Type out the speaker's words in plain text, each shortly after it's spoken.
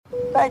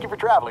Thank you for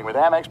traveling with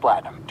Amex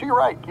Platinum. To your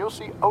right, you'll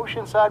see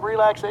oceanside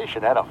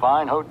relaxation at a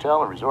fine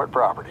hotel and resort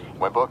property.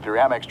 When booked through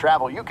Amex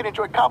Travel, you can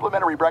enjoy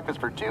complimentary breakfast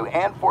for 2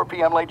 and 4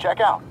 p.m. late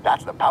checkout.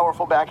 That's the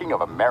powerful backing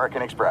of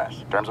American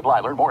Express. Terms apply.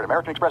 Learn more at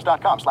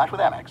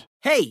americanexpress.com/withAmex.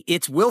 Hey,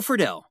 it's Will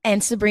Friedle.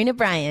 And Sabrina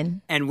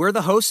Bryan. And we're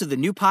the hosts of the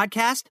new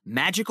podcast,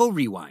 Magical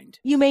Rewind.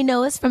 You may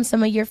know us from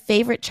some of your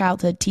favorite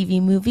childhood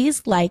TV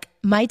movies like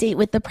My Date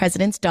with the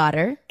President's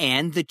Daughter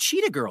and the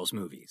Cheetah Girls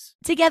movies.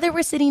 Together,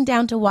 we're sitting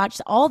down to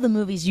watch all the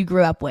movies you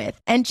grew up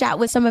with and chat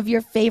with some of your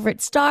favorite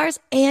stars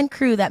and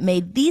crew that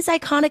made these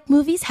iconic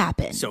movies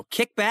happen. So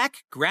kick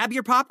back, grab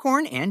your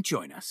popcorn, and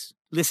join us.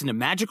 Listen to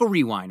Magical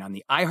Rewind on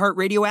the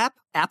iHeartRadio app,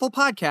 Apple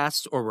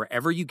Podcasts, or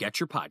wherever you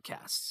get your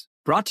podcasts.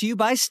 Brought to you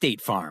by State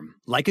Farm.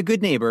 Like a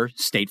good neighbor,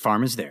 State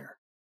Farm is there.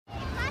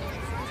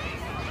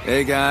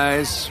 Hey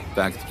guys,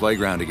 back at the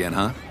playground again,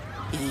 huh?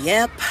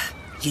 Yep.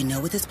 You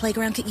know what this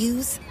playground could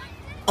use?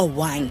 A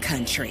wine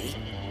country.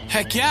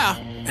 Heck yeah,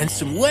 and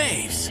some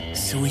waves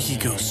so we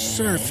could go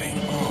surfing.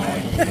 Oh,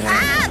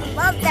 yeah.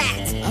 Love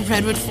that. A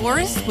redwood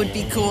forest would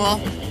be cool.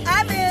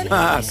 I'm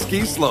in.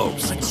 Ski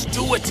slopes. Let's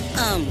do it.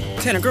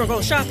 Can a girl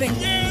go shopping?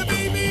 Yeah,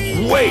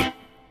 baby. Wait.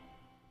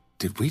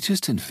 Did we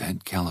just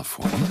invent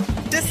California?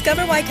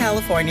 Discover why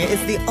California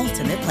is the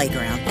ultimate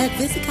playground at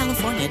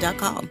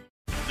visitcalifornia.com.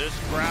 This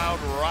crowd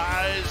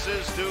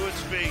rises to its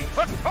feet.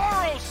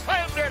 Vaccaro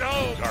slammed it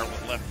home.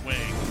 Garland left wing,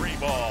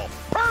 3-ball.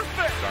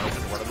 Perfect. Garland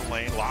front of the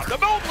lane, lobbed to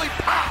Mobley.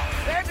 Pow!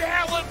 And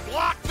Allen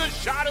blocked the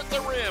shot at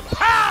the rim.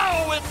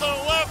 Pow! With the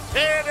left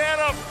hand and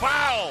a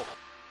foul.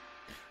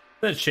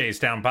 The Chase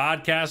Down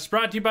Podcast is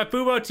brought to you by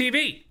Fubo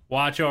TV.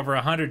 Watch over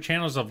 100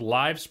 channels of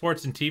live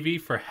sports and TV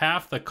for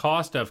half the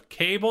cost of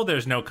cable.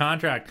 There's no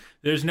contract.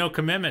 There's no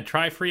commitment.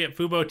 Try free at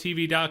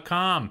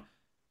FuboTV.com.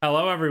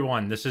 Hello,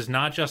 everyone. This is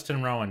not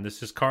Justin Rowan.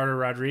 This is Carter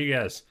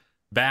Rodriguez.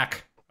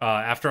 Back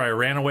after I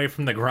ran away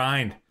from the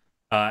grind.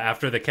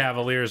 After the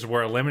Cavaliers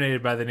were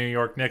eliminated by the New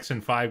York Knicks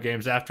in 5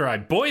 games. After I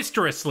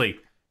boisterously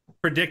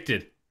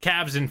predicted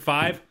Cavs in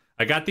 5.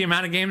 I got the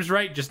amount of games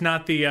right, just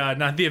not the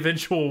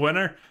eventual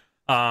winner.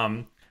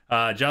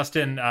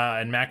 Justin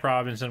and Mac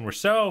Robinson were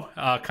so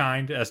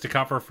kind as to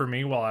cover for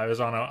me while I was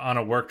on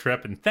a work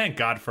trip, and thank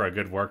God for a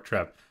good work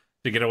trip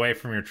to get away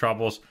from your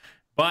troubles.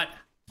 But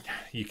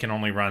you can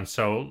only run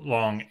so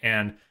long,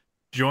 and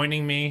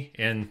joining me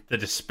in the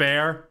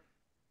despair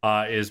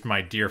is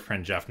my dear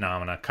friend Jeff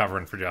Nomina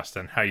covering for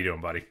Justin. How you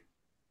doing, buddy?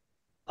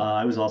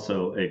 I was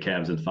also a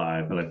Cavs in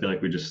 5, but I feel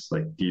like we just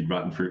need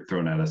rotten fruit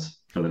thrown at us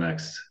for the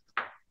next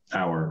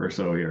hour or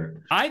so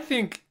here. I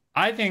think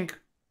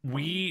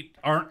we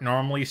aren't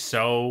normally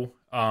so,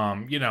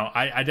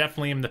 I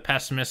definitely am the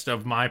pessimist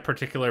of my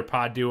particular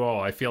pod duo.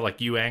 I feel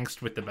like you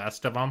angst with the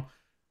best of them.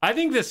 I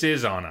think this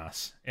is on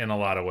us in a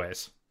lot of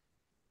ways.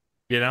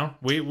 You know,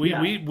 we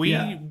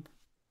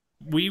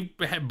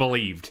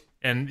believed,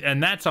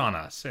 and that's on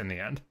us in the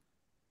end.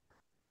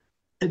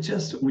 It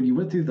just, when you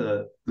went through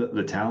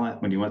the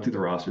talent, when you went through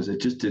the rosters,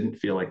 it just didn't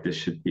feel like this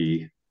should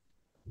be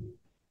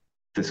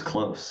this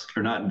close,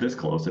 or not this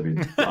close. I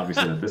mean,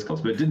 obviously not this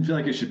close, but it didn't feel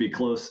like it should be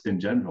close in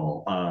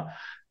general.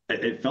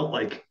 It felt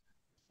like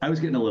I was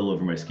getting a little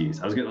over my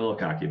skis. I was getting a little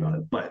cocky about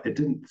it, but it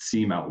didn't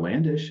seem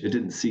outlandish. It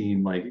didn't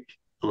seem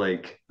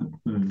like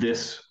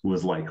this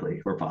was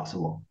likely or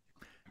possible.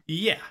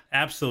 Yeah,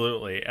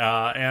 absolutely.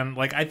 And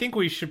I think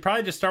we should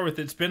probably just start with,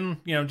 it's been,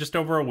 just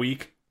over a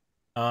week,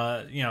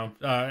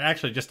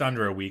 actually just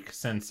under a week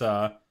since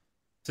the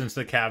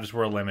Cavs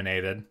were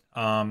eliminated.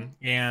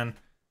 And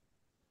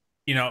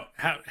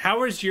how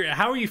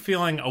are you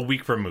feeling a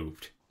week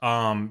removed?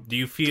 Do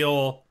you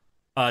feel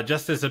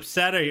just as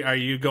upset? Are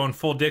you going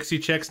full Dixie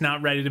Chicks,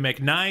 not ready to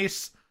make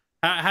nice?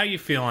 How are you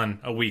feeling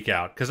a week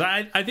out? Because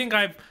I think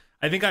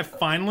I've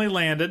finally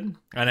landed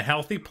in a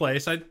healthy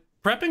place.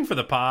 Prepping for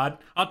the pod,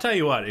 I'll tell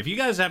you what, if you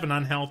guys have an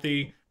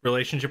unhealthy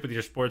relationship with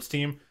your sports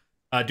team,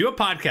 do a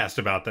podcast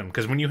about them,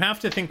 because when you have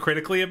to think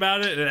critically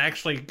about it, it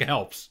actually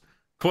helps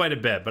quite a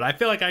bit. But I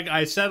feel like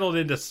I settled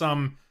into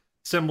some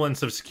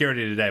semblance of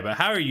security today. But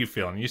how are you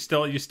feeling? You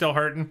still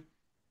hurting?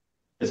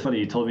 It's funny,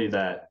 you told me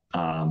that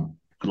the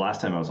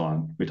last time I was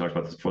on, we talked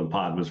about this before the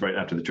pod, was right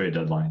after the trade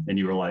deadline, and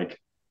you were like,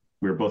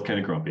 we were both kind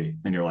of grumpy,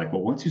 and you're like,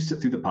 well, once you sit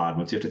through the pod,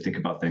 once you have to think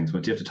about things,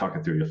 once you have to talk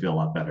it through, you'll feel a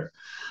lot better.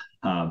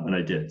 And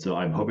I did. So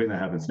I'm hoping that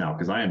happens now,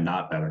 because I am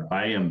not better.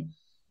 I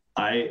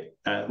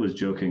was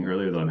joking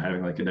earlier that I'm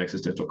having an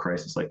existential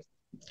crisis.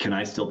 Can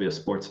I still be a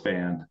sports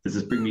fan? Does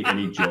this bring me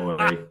any joy?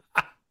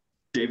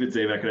 David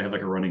Zabek and I have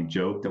a running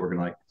joke that we're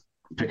going to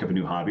pick up a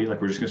new hobby.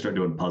 We're just going to start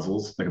doing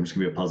puzzles. I'm just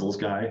going to be a puzzles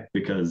guy,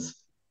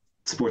 because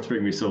sports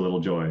bring me so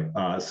little joy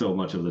so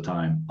much of the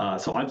time.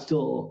 So I'm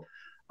still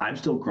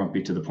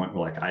grumpy to the point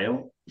where I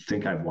don't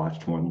think I've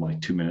watched more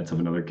than 2 minutes of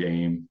another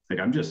game.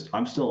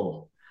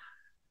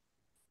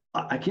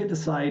 I can't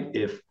decide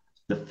if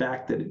the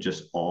fact that it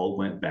just all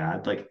went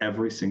bad,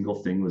 every single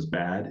thing was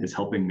bad, is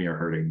helping me or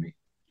hurting me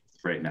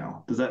right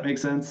now. Does that make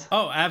sense?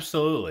 Oh,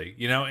 absolutely.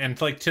 And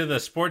to the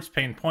sports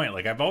pain point,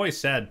 I've always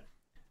said,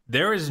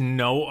 there is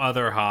no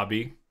other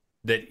hobby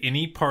that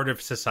any part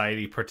of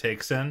society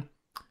partakes in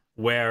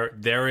where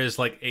there is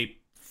like a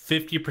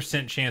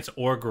 50% chance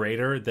or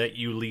greater that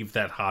you leave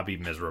that hobby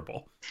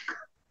miserable.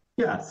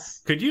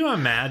 Yes. Could you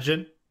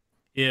imagine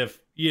if,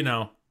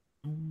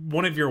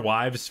 one of your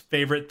wife's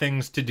favorite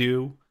things to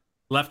do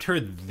left her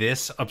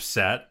this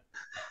upset?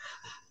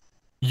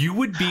 You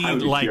would be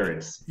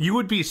furious. You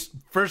would be,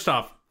 first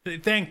off,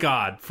 thank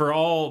God for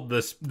all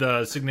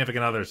the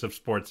significant others of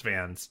sports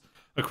fans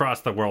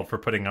across the world for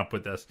putting up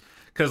with this.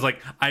 Because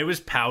I was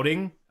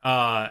pouting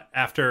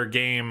after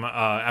game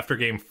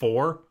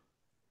 4,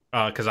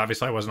 because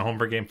obviously I wasn't home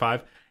for game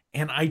 5,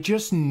 and I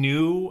just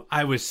knew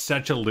I was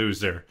such a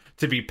loser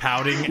to be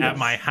pouting at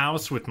my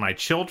house with my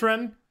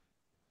children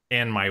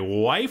and my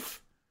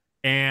wife,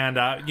 and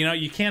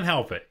you can't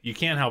help it. You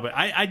can't help it.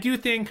 I do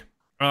think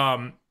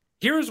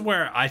here's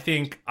where I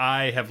think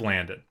I have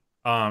landed,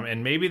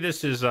 and maybe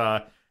this is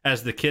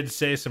as the kids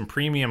say, some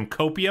premium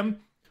copium,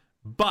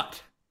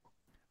 but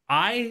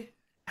I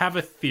have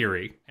a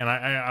theory, and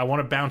I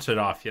want to bounce it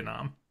off you,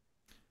 Nam.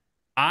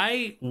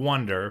 I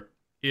wonder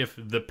if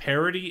the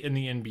parity in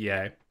the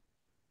NBA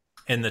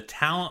and the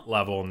talent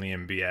level in the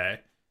NBA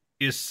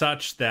is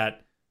such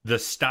that the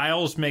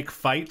styles make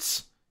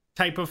fights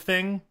type of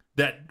thing,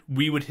 that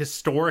we would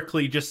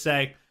historically just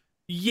say,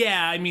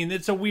 yeah, I mean,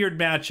 it's a weird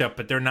matchup,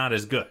 but they're not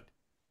as good.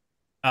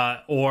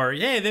 Or,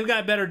 hey, they've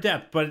got better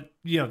depth, but,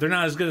 they're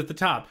not as good at the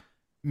top.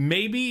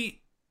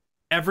 Maybe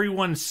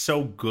everyone's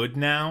so good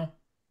now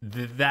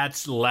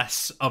that's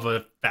less of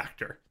a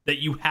factor, that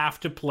you have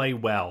to play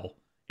well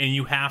and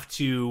you have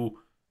to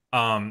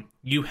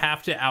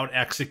out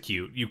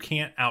execute. You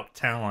can't out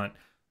talent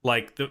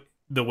like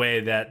the way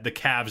that the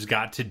Cavs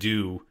got to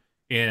do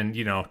in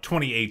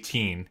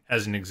 2018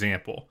 as an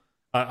example.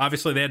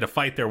 Obviously they had to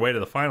fight their way to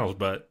the finals,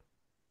 but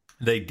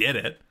they did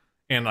it.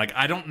 And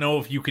I don't know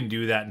if you can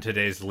do that in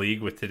today's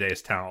league with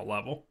today's talent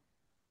level.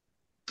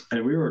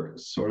 And we were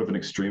sort of an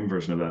extreme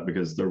version of that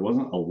because there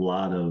wasn't a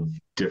lot of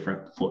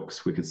different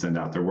looks we could send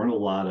out. There weren't a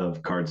lot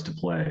of cards to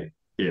play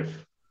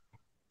if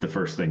the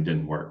first thing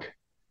didn't work.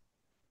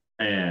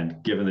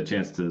 And given the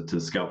chance to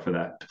scout for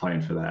that, to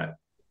plan for that,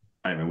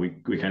 I mean,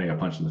 we kind of got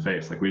punched in the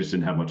face. We just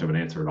didn't have much of an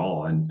answer at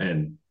all,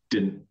 and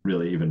didn't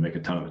really even make a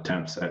ton of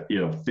attempts at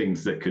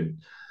things that could.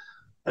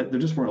 There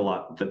just weren't a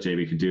lot that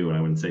JB could do, and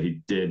I wouldn't say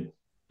he did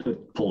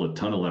pull a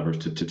ton of levers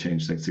to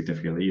change things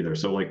significantly either.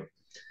 So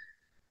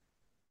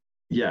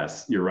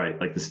yes, you're right.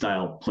 The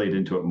style played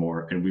into it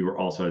more, and we were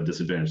also at a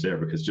disadvantage there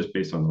because just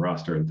based on the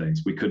roster and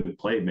things, we couldn't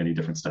play many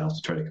different styles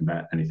to try to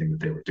combat anything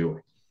that they were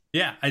doing.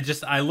 Yeah,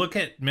 I look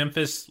at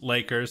Memphis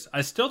Lakers.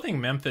 I still think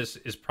Memphis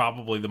is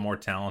probably the more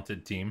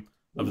talented team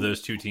of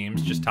those two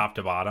teams, just top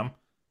to bottom.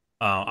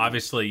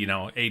 Obviously,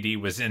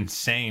 AD was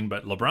insane,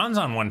 but LeBron's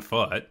on one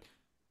foot.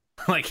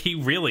 He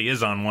really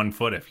is on one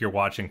foot if you're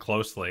watching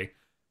closely.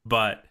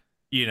 But,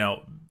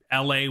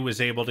 LA was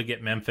able to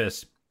get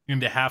Memphis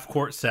into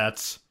half-court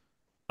sets.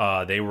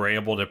 They were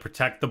able to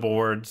protect the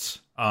boards.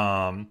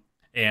 And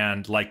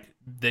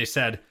they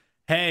said,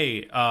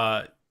 hey,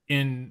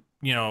 in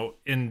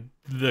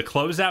the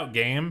closeout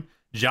game,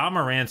 Ja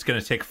Morant's going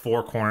to take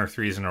 4 corner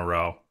threes in a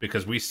row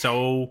because we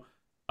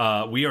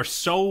are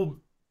so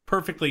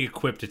perfectly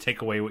equipped to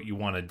take away what you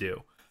want to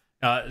do.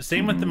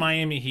 Same with the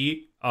Miami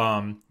Heat.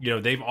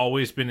 They've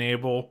always been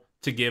able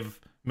to give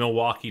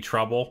Milwaukee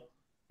trouble.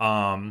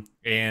 And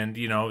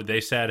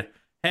they said,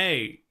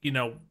 hey,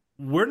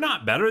 we're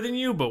not better than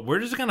you, but we're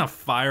just going to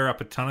fire up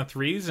a ton of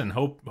threes and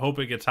hope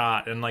it gets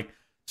hot. And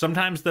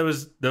sometimes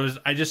those,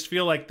 I just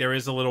feel like there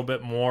is a little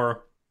bit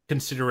more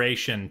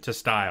consideration to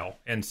style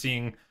and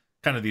seeing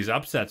kind of these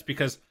upsets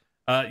because,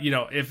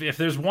 if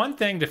there's one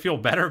thing to feel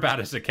better about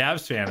as a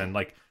Cavs fan, and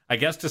I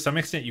guess to some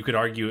extent you could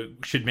argue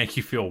it should make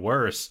you feel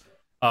worse,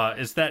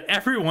 is that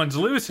everyone's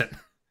losing.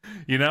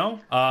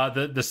 The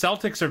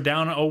Celtics are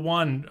down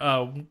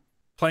 0-1,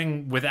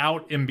 playing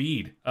without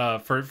Embiid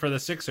for the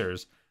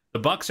Sixers. The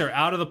Bucks are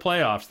out of the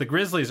playoffs. The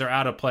Grizzlies are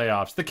out of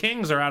playoffs. The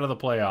Kings are out of the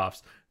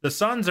playoffs. The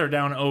Suns are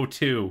down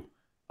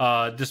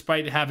 0-2,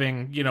 despite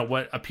having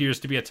what appears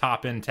to be a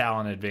top end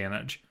talent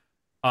advantage.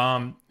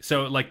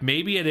 So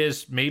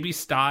maybe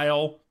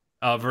style,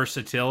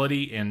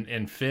 versatility,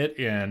 and fit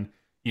in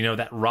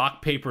that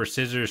rock paper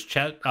scissors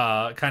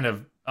kind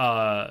of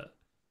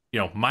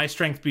my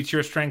strength beats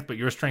your strength, but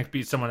your strength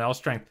beats someone else's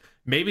strength.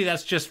 Maybe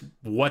that's just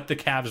what the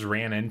Cavs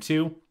ran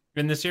into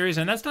in the series,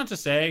 and that's not to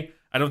say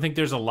I don't think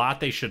there's a lot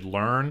they should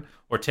learn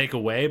or take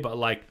away, but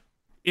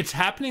it's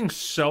happening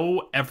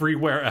so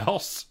everywhere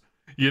else,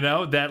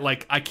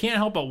 that I can't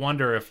help but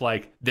wonder if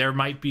there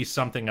might be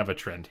something of a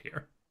trend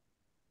here.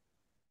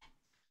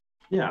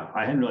 Yeah,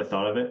 I hadn't really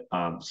thought of it.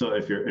 So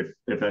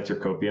if that's your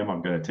copium,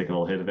 I'm going to take a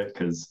little hit of it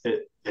because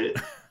it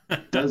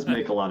does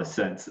make a lot of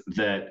sense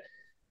that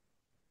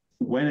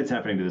when it's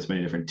happening to this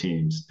many different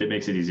teams, it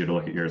makes it easier to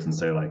look at yours and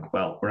say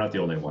well, we're not the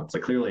only ones.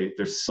 Clearly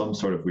there's some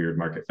sort of weird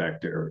market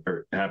factor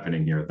or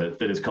happening here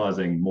that is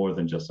causing more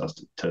than just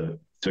us to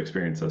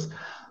experience this.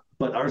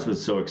 But ours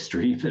was so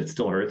extreme that it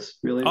still hurts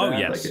really bad. Oh,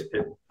 yes.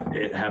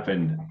 It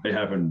happened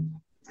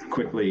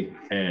quickly,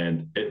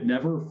 and it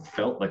never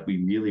felt like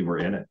we really were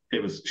in it.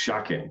 It was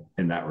shocking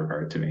in that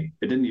regard to me.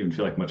 It didn't even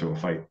feel like much of a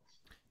fight.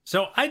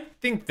 So I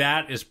think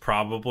that is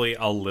probably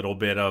a little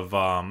bit of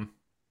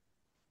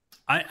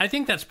I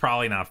think that's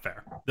probably not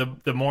fair.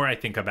 The more I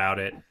think about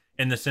it,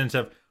 in the sense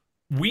of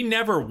we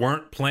never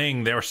weren't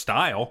playing their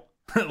style.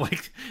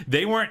 Like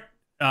they weren't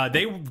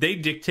they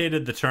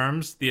dictated the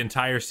terms the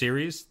entire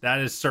series. That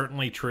is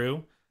certainly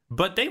true.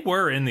 But they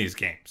were in these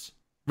games.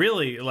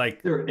 Really,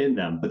 like they were in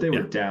them, but they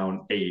were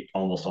down 8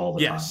 almost all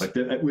the time. Like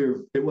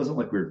it wasn't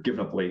like we were giving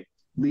up late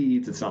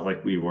leads. It's not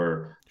like we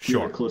were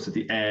close at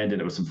the end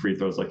and it was some free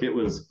throws. Like it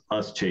was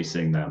us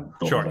chasing them.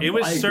 It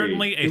was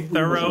certainly a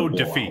thorough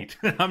defeat.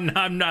 I'm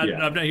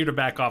not here to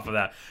back off of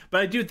that,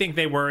 but I do think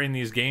they were in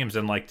these games,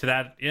 and like to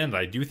that end,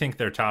 I do think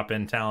their top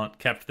end talent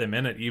kept them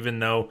in it, even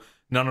though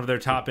none of their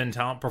top end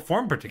talent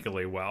performed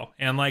particularly well.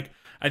 And like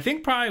I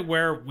think probably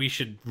where we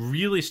should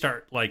really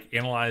start like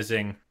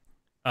analyzing,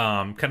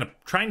 kind of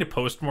trying to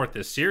post-mort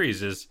this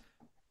series is,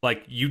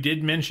 like you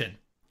did mention,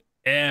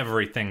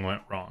 everything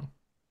went wrong.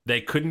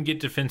 They couldn't get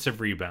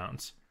defensive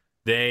rebounds.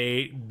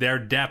 Their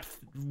depth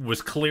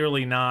was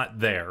clearly not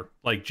there.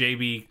 Like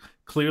JB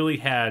clearly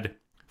had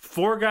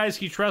 4 guys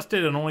he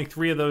trusted, and only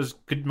 3 of those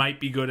might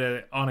be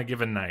good on a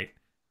given night.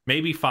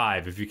 Maybe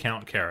 5 if you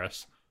count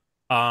Karras.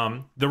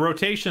 The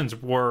rotations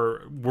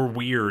were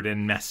weird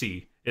and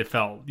messy. It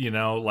felt,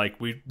 like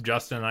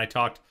Justin and I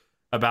talked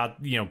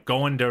about,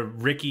 going to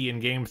Ricky in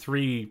game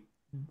 3,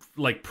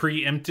 like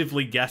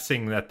preemptively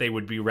guessing that they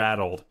would be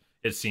rattled,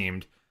 it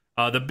seemed.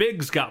 The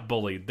bigs got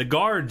bullied. The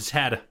guards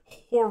had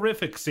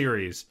horrific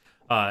series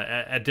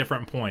at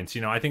different points.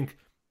 I think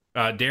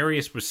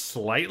Darius was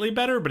slightly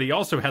better, but he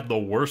also had the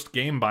worst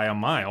game by a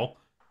mile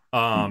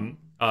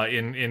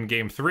in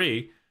game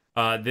 3.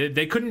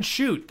 They couldn't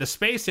shoot. The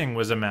spacing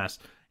was a mess.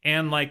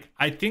 And like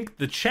I think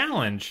the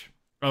challenge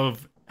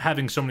of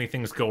having so many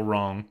things go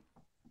wrong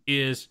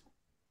is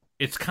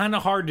it's kind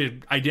of hard to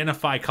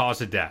identify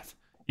cause of death.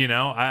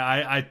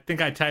 I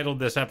think I titled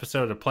this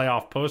episode a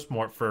playoff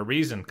post-mort for a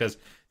reason, because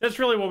that's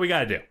really what we got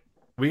to do.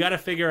 We got to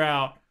figure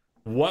out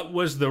what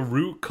was the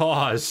root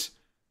cause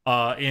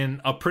in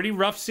a pretty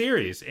rough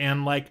series.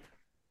 And like,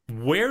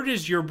 where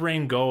does your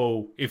brain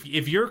go if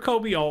you're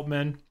Kobe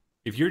Altman,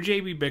 if you're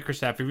JB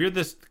Bickerstaff, if you're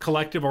this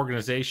collective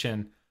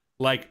organization,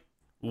 like,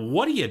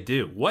 what do you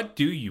do? What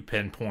do you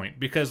pinpoint?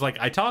 Because like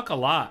I talk a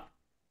lot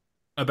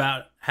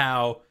about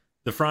how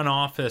the front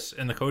office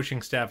and the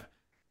coaching staff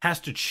has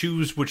to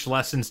choose which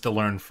lessons to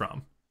learn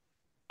from.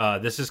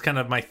 This is kind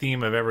of my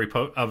theme of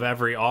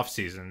every off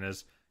season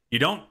is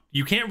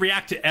you can't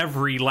react to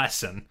every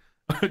lesson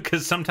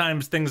because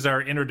sometimes things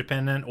are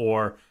interdependent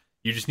or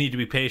you just need to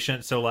be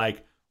patient. So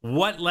like,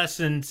 what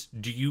lessons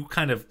do you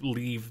kind of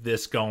leave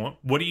this going?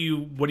 What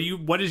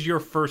is your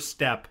first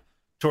step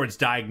towards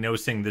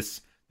diagnosing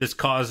this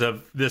cause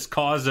of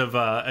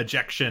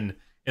ejection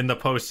in the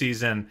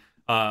postseason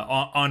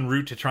en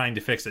route to trying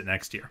to fix it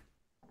next year?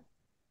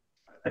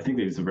 I think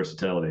they need some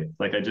versatility.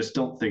 Like, I just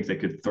don't think they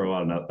could throw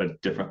out enough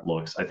different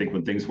looks. I think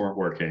when things weren't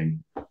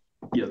working,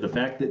 the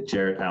fact that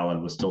Jarrett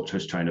Allen was still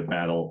just trying to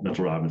battle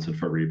Mitchell Robinson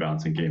for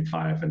rebounds in game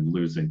 5 and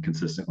losing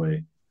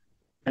consistently.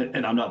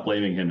 And I'm not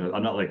blaming him.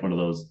 I'm not like one of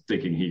those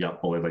thinking he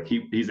got bullied. Like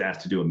he's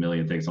asked to do a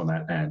million things on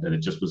that end, and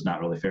it just was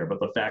not really fair. But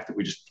the fact that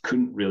we just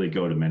couldn't really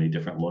go to many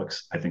different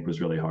looks, I think was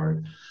really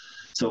hard.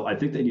 So I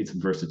think they need some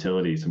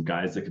versatility, some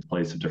guys that could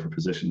play some different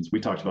positions.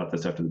 We talked about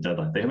this after the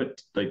deadline. They have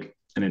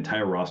an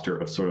entire roster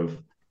of sort of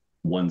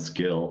one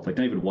skill, like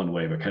not even one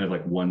way, but kind of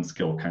like one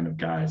skill kind of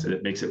guys. And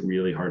it makes it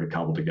really hard to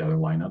cobble together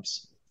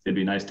lineups. It'd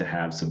be nice to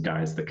have some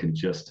guys that can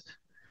just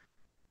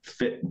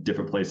fit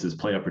different places,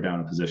 play up or down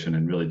in position,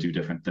 and really do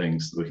different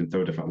things so we can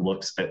throw different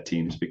looks at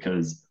teams.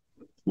 Because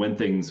when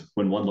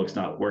one look's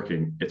not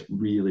working, it's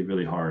really,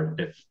 really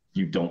hard if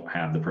you don't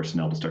have the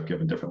personnel to start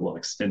giving different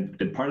looks. And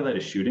part of that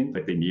is shooting.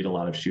 Like they need a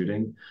lot of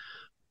shooting,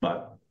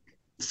 but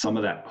some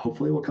of that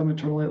hopefully will come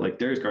internally. Like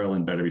Darius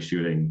Garland better be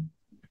shooting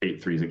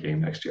 8 threes a game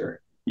next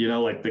year.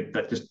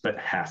 That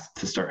has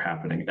to start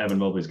happening. Evan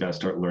Mobley's got to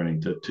start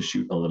learning to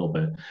shoot a little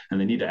bit, and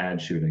they need to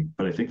add shooting.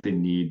 But I think they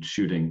need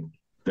shooting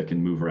that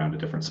can move around to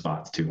different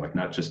spots too, like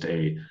not just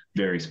a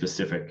very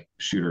specific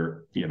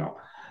shooter,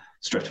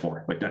 stretch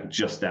four, like not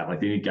just that.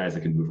 Like they need guys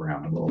that can move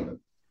around a little bit.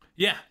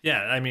 Yeah.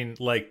 I mean,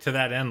 like to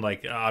that end,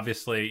 like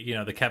obviously,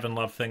 the Kevin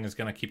Love thing is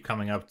going to keep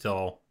coming up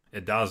till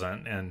it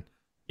doesn't. And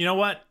you know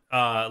what?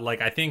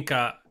 I think,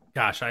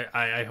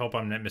 I hope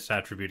I'm not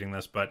misattributing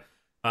this, but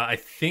I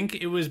think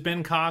it was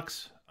Ben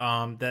Cox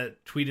that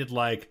tweeted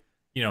like,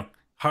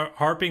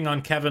 harping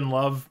on Kevin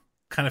Love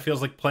kind of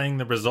feels like playing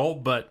the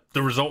result, but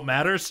the result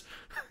matters,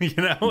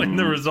 and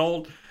the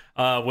result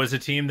was a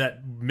team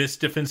that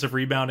missed defensive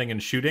rebounding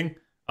and shooting.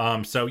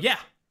 So yeah,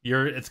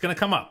 it's going to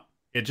come up.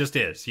 It just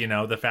is,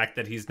 the fact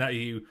that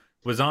he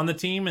was on the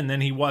team and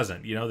then he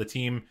wasn't, the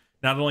team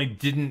not only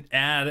didn't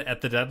add at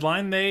the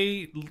deadline,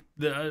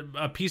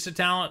 a piece of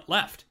talent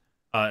left.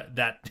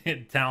 That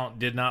talent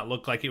did not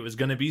look like it was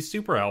going to be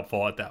super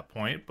helpful at that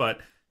point, but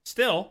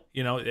still,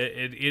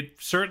 it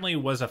certainly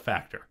was a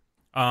factor.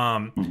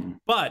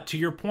 But to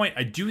your point,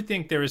 I do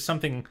think there is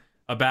something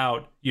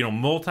about,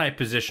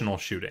 multi-positional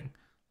shooting.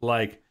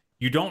 Like,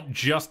 you don't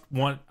just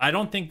I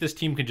don't think this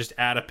team can just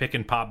add a pick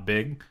and pop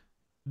big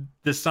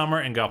this summer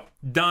and go,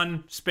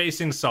 done,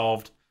 spacing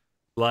solved.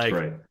 Like,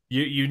 right.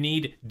 you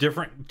need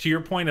different, to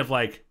your point of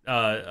like,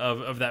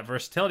 of that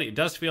versatility. It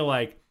does feel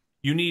like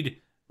you need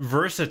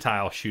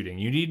versatile shooting.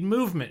 You need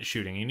movement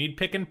shooting. You need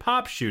pick and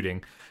pop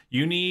shooting.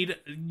 You need,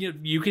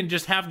 you can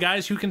just have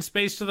guys who can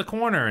space to the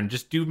corner and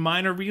just do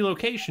minor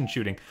relocation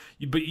shooting.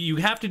 But you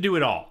have to do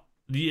it all.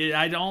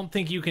 I don't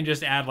think you can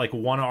just add like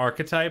one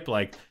archetype.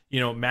 Like,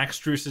 Max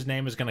Strus's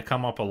name is going to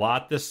come up a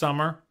lot this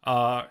summer,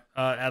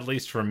 at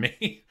least for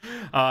me,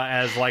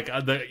 as like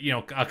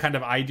a kind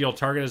of ideal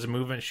target as a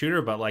movement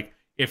shooter. But like,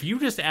 if you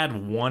just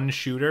add one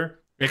shooter,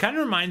 it kind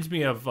of reminds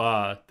me of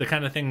the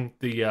kind of thing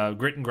the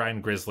Grit and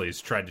Grind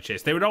Grizzlies tried to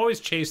chase. They would always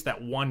chase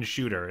that one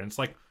shooter, and it's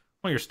like,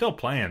 well, you're still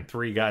playing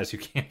three guys who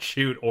can't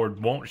shoot or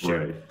won't shoot.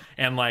 Right.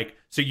 And like,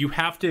 so you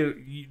have to,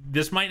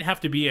 this might have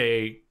to be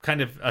a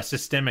kind of a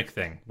systemic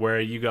thing where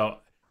you go,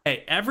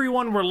 hey,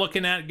 everyone we're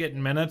looking at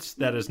getting minutes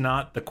that is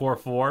not the core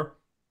four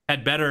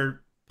had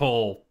better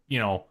pull,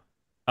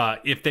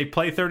 if they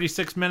play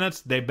 36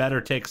 minutes, they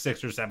better take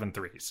 6 or 7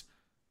 threes.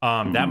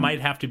 That might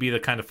have to be the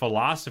kind of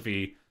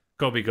philosophy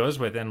Kobe goes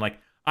with. And like,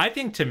 I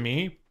think to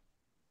me,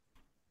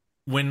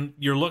 when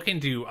you're looking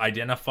to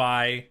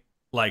identify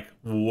like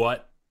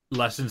what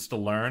lessons to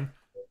learn,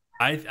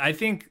 I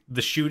think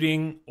the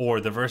shooting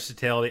or the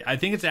versatility, I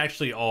think it's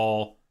actually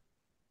all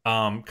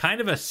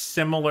kind of a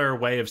similar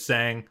way of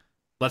saying,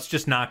 let's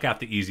just knock out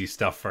the easy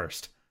stuff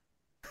first.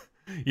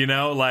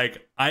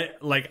 I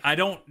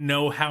don't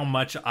know how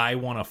much I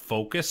want to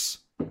focus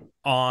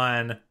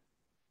on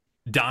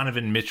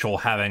Donovan Mitchell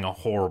having a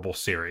horrible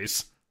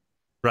series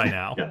right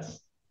now. Yes.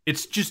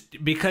 It's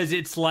just because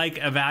it's like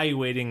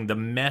evaluating the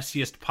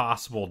messiest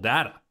possible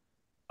data.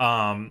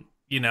 Because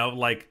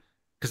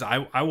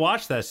I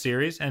watched that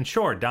series, and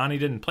sure, Donnie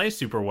didn't play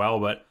super well,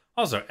 but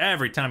also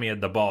every time he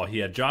had the ball, he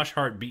had Josh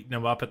Hart beating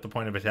him up at the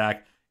point of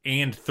attack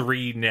and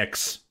 3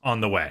 Knicks on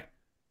the way.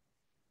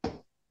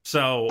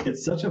 So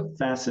it's such a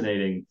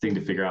fascinating thing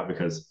to figure out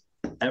because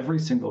every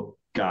single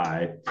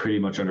guy pretty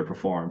much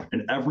underperformed,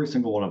 and every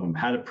single one of them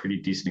had a pretty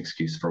decent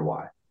excuse for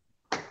why.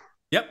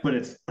 Yep. But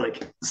it's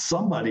like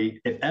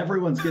somebody, if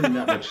everyone's getting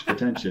that much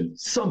attention,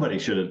 somebody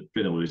should have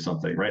been able to do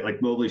something, right?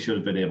 Like Mobley should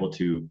have been able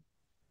to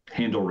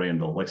handle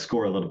Randall, like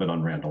score a little bit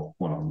on Randall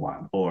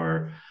one-on-one,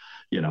 or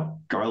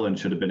Garland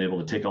should have been able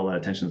to take all that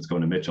attention that's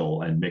going to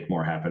Mitchell and make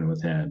more happen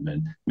with him,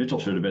 and Mitchell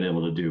should have been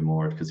able to do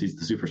more because he's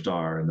the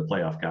superstar and the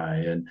playoff guy.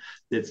 And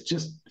it's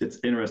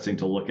interesting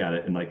to look at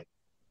it, and like,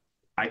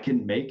 I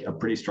can make a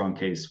pretty strong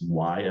case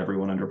why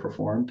everyone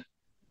underperformed,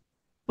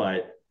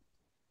 but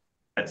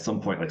at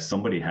some point, like,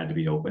 somebody had to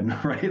be open,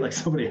 right? Like,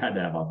 somebody had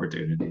to have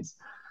opportunities.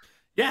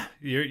 Yeah,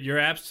 you're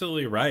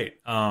absolutely right.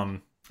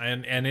 And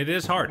it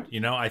is hard,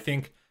 I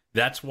think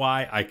that's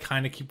why I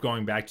kind of keep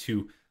going back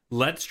to,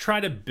 let's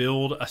try to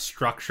build a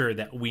structure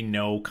that we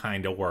know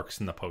kind of works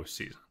in the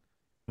postseason.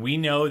 We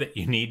know that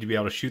you need to be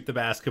able to shoot the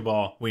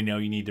basketball. We know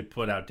you need to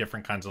put out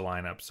different kinds of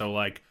lineups. So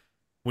like,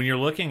 when you're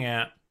looking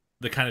at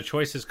the kind of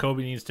choices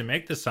Kobe needs to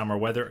make this summer,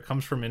 whether it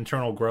comes from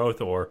internal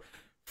growth or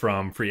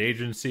from free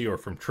agency or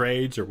from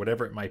trades or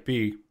whatever it might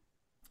be,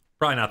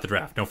 probably not the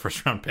draft, no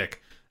first round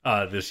pick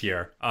this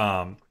year.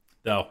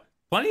 Though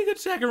plenty of good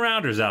second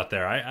rounders out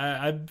there.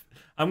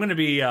 I'm going to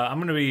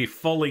be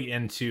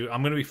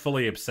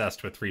fully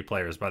obsessed with 3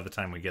 players by the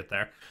time we get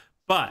there.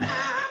 But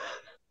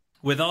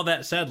with all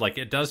that said, like,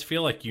 it does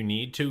feel like you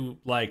need to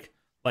like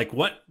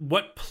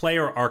what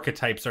player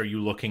archetypes are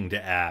you looking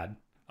to add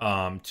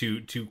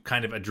to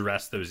kind of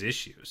address those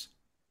issues?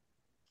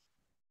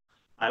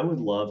 I would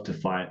love to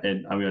find,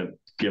 and I'm going to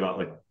give out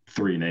like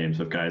 3 names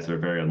of guys that are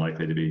very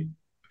unlikely to be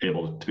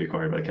able to be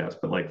acquired by the Cavs,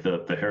 but like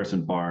the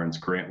Harrison Barnes,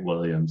 Grant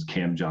Williams,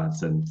 Cam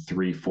Johnson,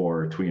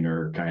 3-4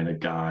 tweener kind of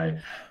guy.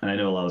 And I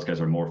know a lot of those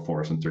guys are more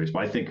 4s than 3s,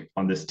 but I think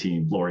on this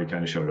team, Laurie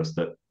kind of showed us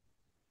that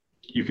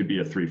you could be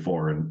a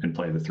 3-4 and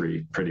play the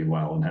 3 pretty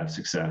well and have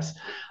success.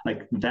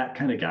 Like, that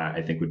kind of guy,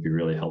 I think, would be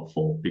really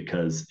helpful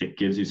because it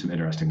gives you some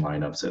interesting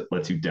lineups. It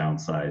lets you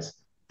downsize,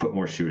 put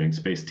more shooting,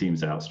 space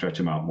teams out, stretch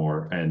them out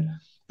more. And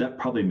that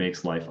probably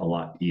makes life a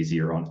lot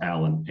easier on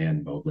Allen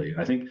and Mobley.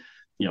 I think,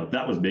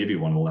 that was maybe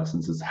one of the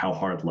lessons, is how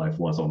hard life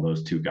was on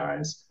those 2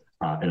 guys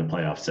in a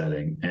playoff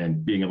setting,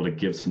 and being able to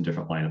give some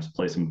different lineups,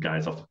 play some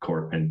guys off the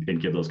court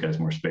and give those guys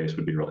more space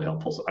would be really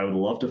helpful. So I would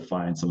love to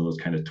find some of those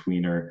kind of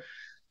tweener,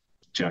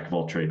 jack of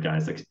all trade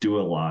guys that could do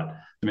a lot,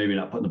 maybe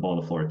not putting the ball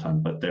on the floor a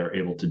ton, but they're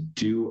able to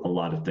do a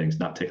lot of things,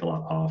 not take a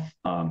lot off.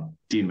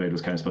 Dean Wade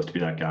was kind of supposed to be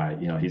that guy.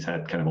 He's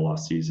had kind of a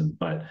lost season,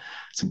 but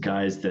some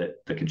guys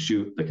that can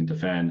shoot, that can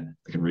defend,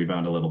 that can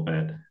rebound a little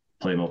bit,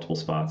 play multiple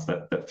spots,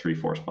 that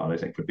 3-4 spot, I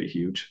think, would be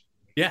huge.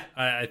 Yeah,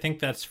 I think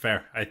that's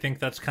fair. I think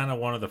that's kind of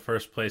one of the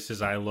first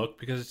places I look,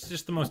 because it's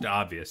just the most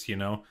obvious,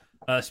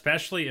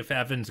 especially if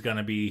Evan's going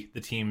to be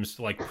the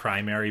team's like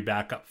primary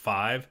backup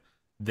 5,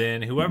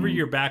 then whoever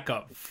your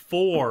backup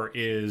 4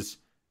 is,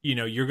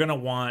 you're going to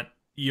want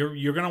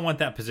you're gonna want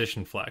that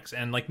position flex,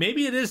 and like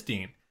maybe it is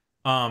Dean.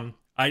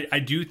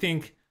 I do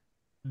think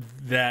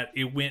that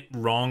it went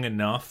wrong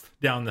enough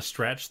down the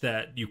stretch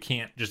that you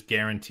can't just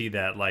guarantee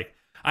that. Like,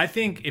 I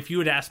think if you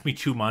had asked me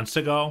 2 months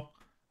ago,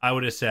 I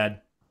would have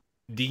said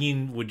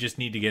Dean would just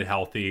need to get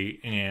healthy,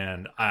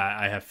 and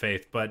I have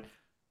faith. But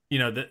you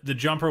know, the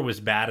jumper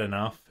was bad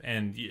enough,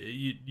 and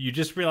you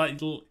just realize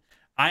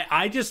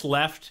I just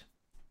left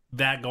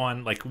that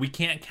going, like, we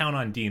can't count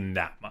on Dean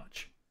that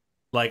much.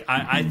 Like,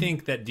 I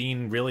think that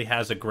Dean really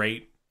has a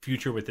great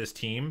future with this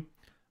team.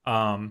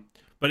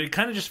 But it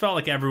kind of just felt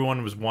like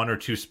everyone was 1 or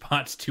 2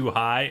 spots too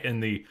high in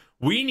the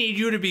 "we need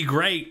you to be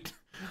great"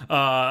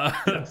 power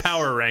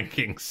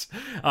rankings.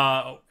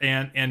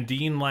 And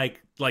Dean, like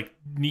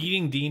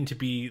needing Dean to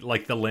be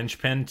like the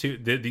linchpin to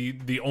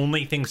the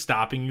only thing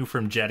stopping you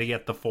from Jetty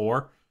at the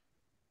 4,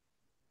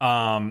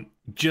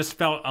 just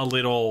felt a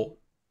little.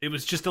 It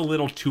was just a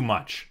little too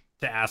much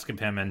to ask of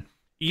him, and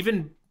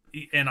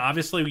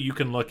obviously you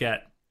can look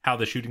at how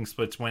the shooting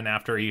splits went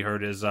after he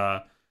hurt his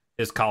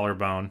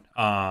collarbone,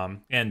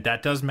 and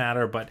that does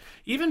matter. But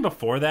even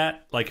before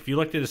that, like if you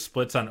looked at his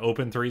splits on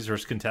open threes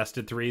versus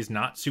contested threes,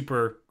 not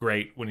super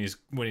great when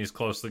he's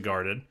closely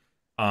guarded.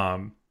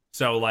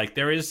 So like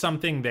there is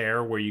something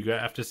there where you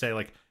have to say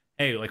like,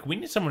 hey, like we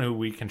need someone who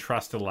we can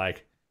trust to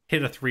like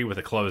hit a 3 with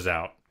a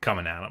closeout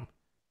coming at him,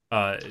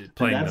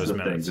 playing and that's those the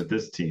minutes. Thing that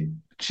this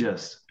team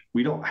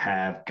we don't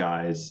have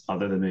guys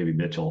other than maybe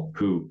Mitchell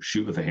who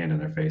shoot with a hand in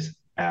their face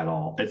at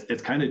all.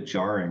 It's kind of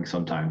jarring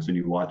sometimes when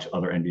you watch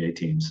other NBA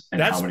teams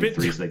and how many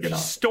threes they get off.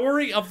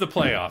 Story of the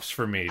playoffs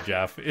for me,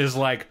 Jeff, is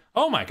like,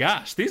 oh my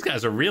gosh, these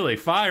guys are really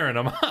firing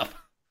them up.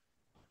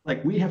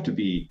 Like we have to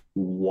be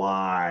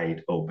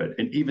wide open,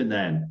 and even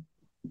then,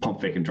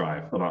 pump fake and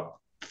drive about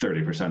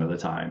 30% of the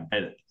time.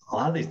 And a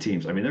lot of these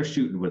teams, I mean, they're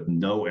shooting with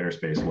no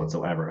airspace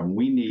whatsoever, and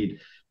we need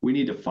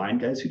to find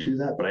guys who do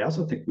that. But I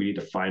also think we need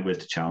to find ways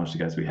to challenge the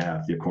guys we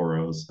have, the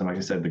Okoros, and like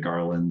I said, the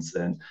Garlands,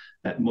 and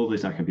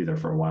Mobley's not going to be there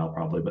for a while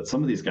probably. But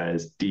some of these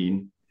guys,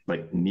 Dean,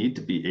 like need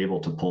to be able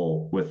to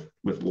pull with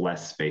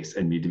less space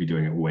and need to be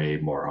doing it way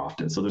more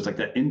often. So there's like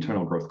that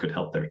internal growth could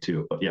help there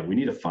too. But yeah, we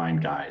need to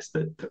find guys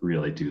that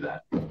really do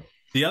that.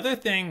 The other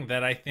thing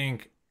that I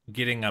think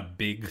getting a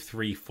big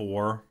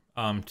 3-4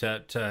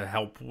 to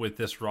help with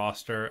this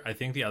roster, I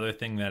think the other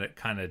thing that it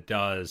kind of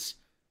does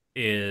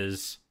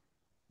is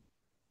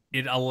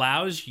it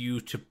allows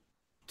you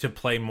to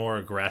play more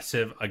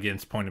aggressive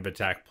against point of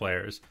attack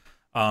players.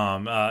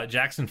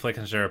 Jackson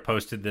Flickenster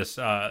posted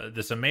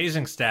this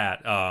amazing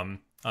stat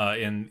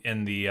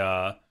in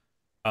the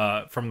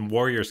from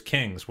Warriors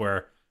Kings,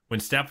 where when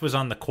Steph was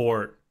on the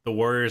court, the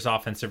Warriors'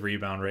 offensive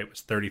rebound rate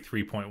was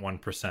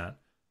 33.1%.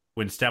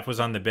 When Steph was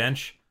on the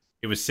bench,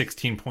 it was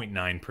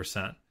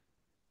 16.9%.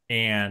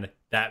 And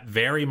that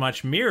very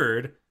much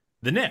mirrored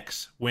the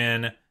Knicks.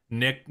 When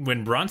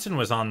Brunson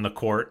was on the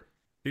court,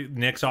 the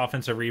Knicks'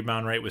 offensive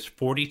rebound rate was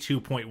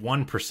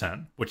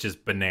 42.1%, which is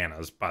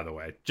bananas, by the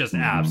way. Just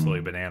absolutely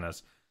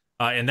bananas.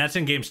 And that's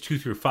in games 2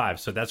 through 5.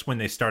 So that's when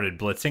they started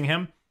blitzing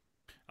him.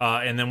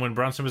 And then when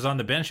Brunson was on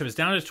the bench, it was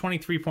down to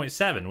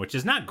 23.7, which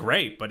is not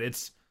great, but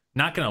it's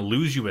not going to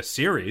lose you a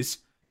series.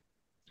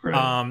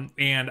 Right.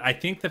 And I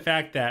think the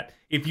fact that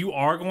if you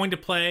are going to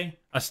play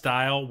a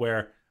style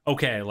where,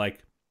 okay, like,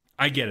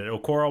 I get it,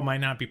 Okoro might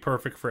not be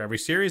perfect for every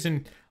series,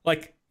 and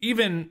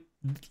even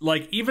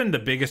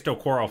the biggest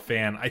Okoro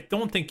fan, I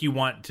don't think you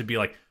want to be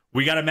like,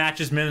 we got to match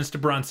his minutes to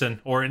Brunson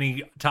or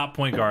any top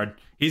point guard.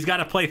 He's got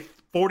to play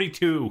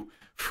 42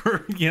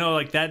 for,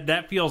 like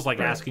that feels like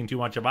asking too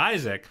much of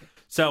Isaac.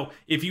 So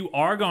if you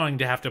are going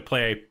to have to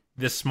play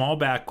this small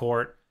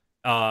backcourt,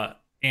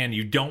 and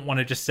you don't want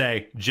to just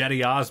say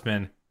Jetty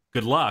Osman,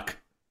 good luck,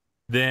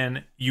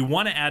 then you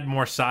want to add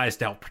more size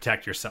to help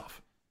protect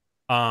yourself.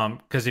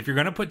 Because if you're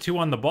going to put 2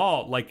 on the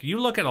ball, like you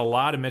look at a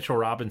lot of Mitchell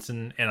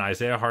Robinson and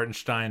Isaiah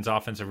Hartenstein's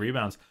offensive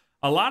rebounds,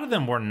 a lot of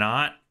them were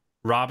not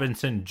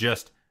Robinson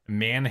just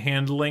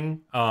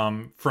manhandling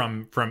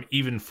from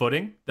even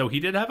footing, though he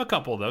did have a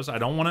couple of those. I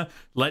don't want to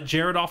let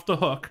Jarrett off the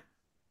hook.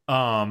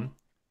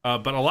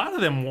 But a lot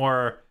of them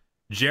were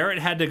Jarrett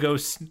had to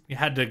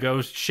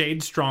go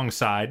shade strong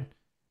side,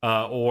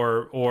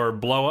 or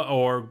blow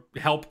or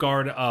help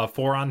guard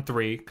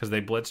 4-on-3 because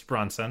they blitzed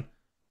Brunson,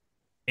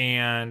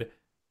 and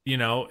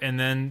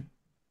then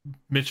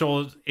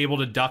Mitchell is able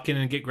to duck in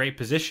and get great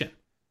position,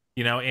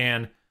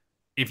 and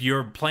if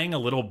you're playing a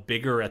little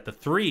bigger at the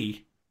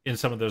 3 in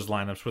some of those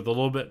lineups with a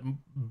little bit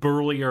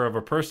burlier of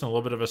a person, a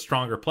little bit of a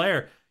stronger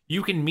player,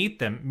 you can meet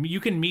them. You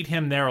can meet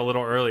him there a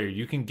little earlier.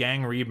 You can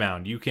gang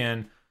rebound. You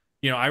can,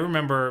 I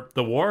remember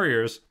the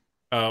Warriors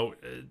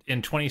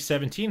in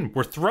 2017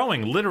 were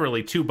throwing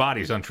literally 2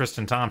 bodies on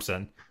Tristan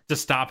Thompson to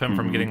stop him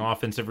from getting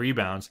offensive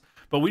rebounds.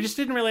 But we just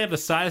didn't really have the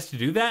size to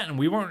do that, and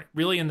we weren't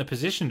really in the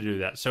position to do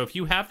that. So if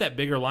you have that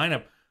bigger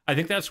lineup, I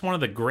think that's one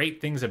of the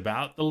great things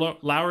about the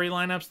Lowry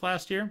lineups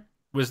last year,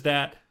 was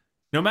that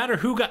no matter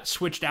who got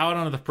switched out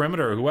onto the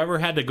perimeter or whoever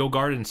had to go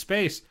guard in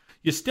space,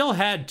 you still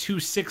had 2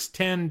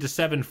 6'10" to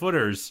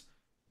 7-footers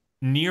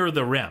near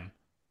the rim.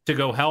 to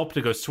go help,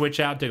 to go switch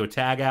out, to go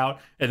tag out,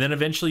 and then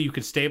eventually you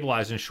could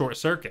stabilize and short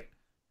circuit.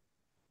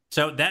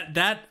 So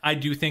that I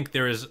do think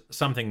there is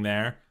something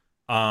there.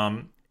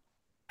 How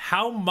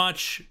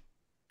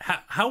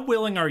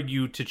willing are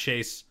you to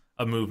chase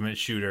a movement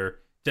shooter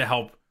to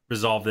help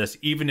resolve this,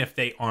 even if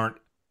they aren't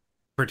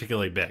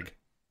particularly big?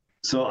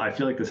 So I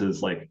feel like this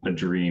is like a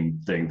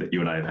dream thing that you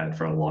and I have had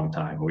for a long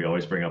time. We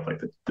always bring up like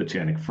the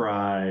Channing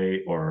Frye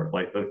or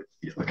like the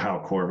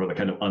Kyle Korver that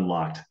kind of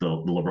unlocked the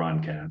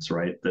LeBron Cavs,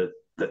 right? That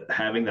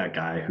having that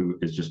guy who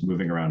is just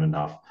moving around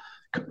enough,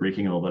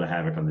 wreaking a little bit of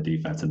havoc on the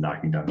defense and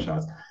knocking down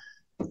shots.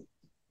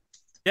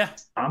 Yeah,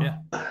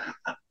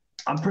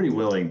 I'm pretty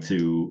willing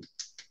to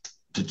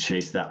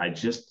chase that. I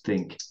just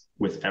think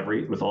with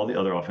all the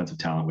other offensive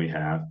talent we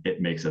have,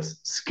 it makes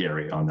us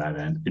scary on that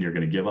end. And you're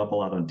going to give up a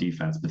lot on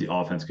defense, but the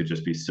offense could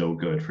just be so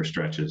good for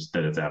stretches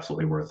that it's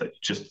absolutely worth it.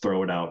 Just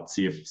throw it out,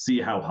 see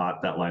how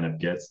hot that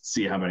lineup gets,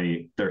 see how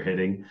many they're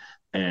hitting,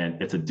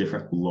 and it's a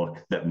different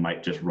look that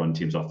might just run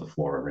teams off the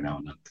floor every now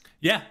and then.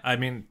 Yeah, I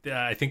mean,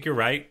 I think you're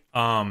right.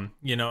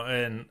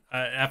 And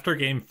after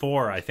Game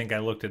 4, I think I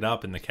looked it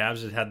up, and the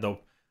Cavs had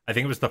I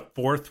think it was the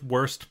 4th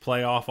worst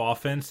playoff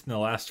offense in the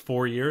last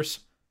 4 years.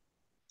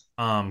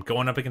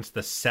 Going up against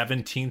the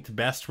 17th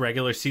best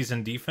regular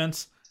season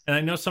defense. And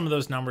I know some of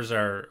those numbers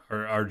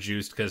are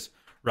juiced because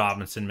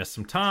Robinson missed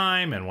some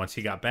time, and once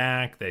he got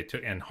back,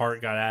 and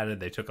Hart got added,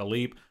 they took a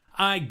leap.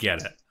 I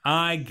get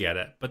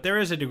it. But there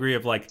is a degree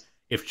of like,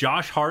 if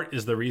Josh Hart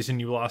is the reason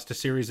you lost a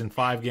series in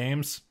 5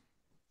 games,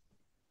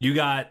 you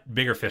got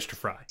bigger fish to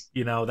fry.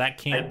 That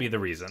can't be the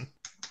reason.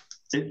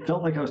 It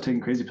felt like I was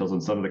taking crazy pills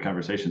in some of the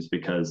conversations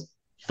because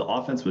the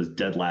offense was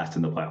dead last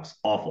in the playoffs.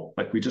 Awful.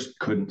 Like, we just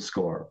couldn't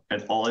score.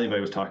 And all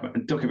anybody was talking about,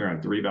 and don't get me wrong,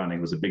 the rebounding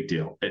was a big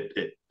deal.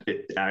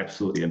 It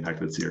absolutely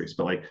impacted the series.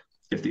 But like,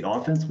 if the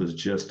offense was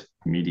just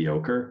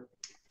mediocre,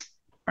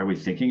 are we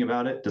thinking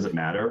about it? Does it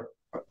matter?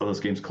 Are those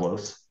games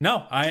close?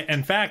 No.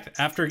 In fact,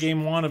 after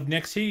Game 1 of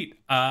Knicks Heat,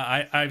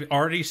 I've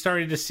already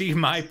started to see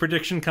my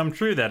prediction come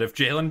true that if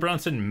Jalen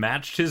Brunson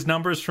matched his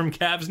numbers from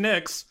Cavs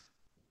Knicks,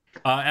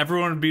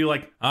 everyone would be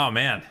like, oh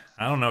man,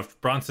 I don't know if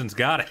Brunson's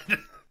got it.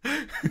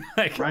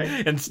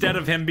 Right. Instead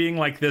of him being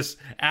like this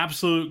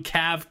absolute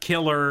Cav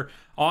killer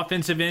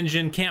offensive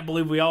engine, can't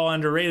believe we all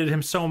underrated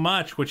him so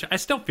much, which I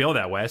still feel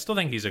that way. I still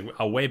think he's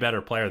a way better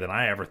player than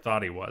I ever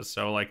thought he was.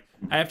 So like,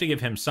 I have to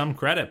give him some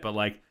credit, but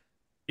like,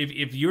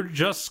 if you're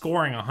just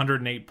scoring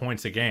 108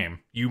 points a game,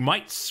 you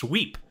might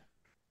sweep.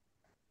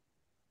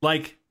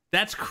 Like,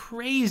 that's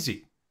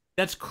crazy.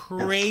 That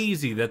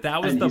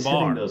was the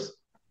bar.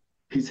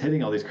 He's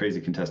hitting all these crazy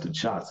contested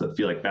shots that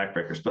feel like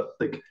backbreakers, but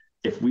like,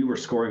 if we were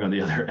scoring on the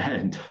other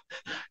end,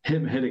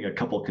 him hitting a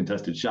couple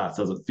contested shots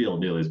doesn't feel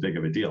nearly as big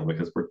of a deal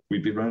because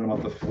we'd be running him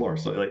off the floor.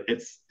 So like,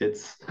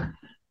 it's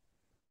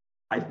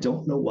I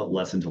don't know what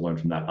lesson to learn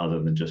from that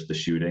other than just the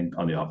shooting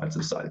on the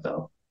offensive side,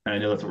 though. And I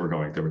know that's what we're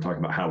going through. We're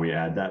talking about how we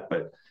add that,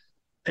 but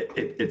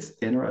it's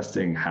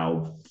interesting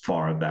how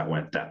far that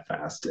went that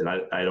fast. And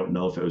I don't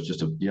know if it was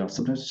just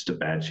sometimes just a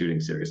bad shooting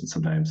series, and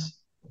sometimes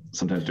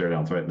Jared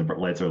Allen's right and the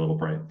lights are a little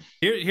bright.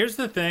 Here's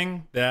the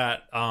thing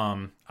that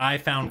I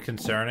found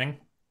concerning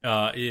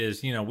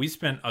is, we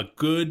spent a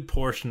good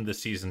portion of the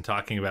season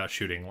talking about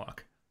shooting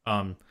luck,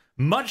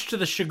 much to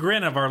the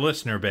chagrin of our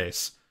listener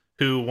base,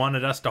 who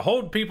wanted us to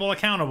hold people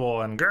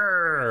accountable and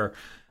grrr.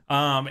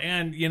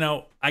 And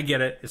I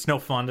get it. It's no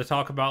fun to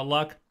talk about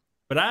luck.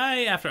 But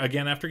after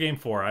Game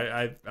 4,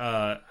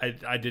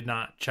 I did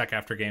not check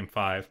after Game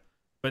 5.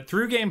 But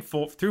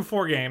through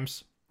 4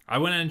 games, I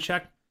went in and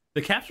checked.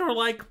 The Caps were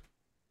like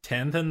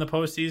 10th in the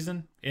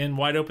postseason in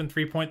wide open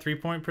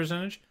three-point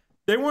percentage.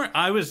 They weren't.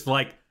 I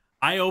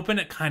opened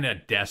it kind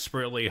of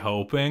desperately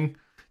hoping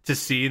to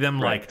see them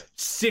like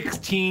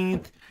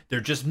 16th. They're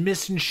just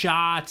missing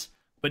shots.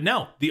 But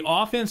no, the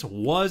offense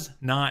was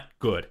not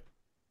good.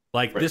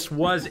 Like, this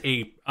was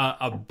a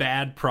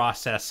bad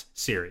process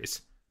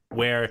series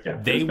where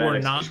they were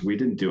not. We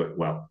didn't do it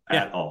well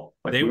at all.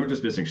 Like, we were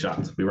just missing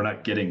shots. We were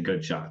not getting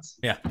good shots.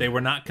 Yeah, they were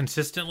not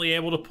consistently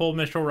able to pull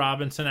Mitchell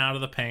Robinson out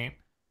of the paint.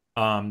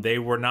 They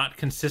were not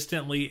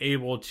consistently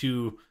able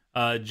to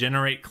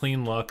generate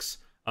clean looks.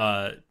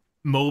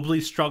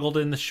 Mobley struggled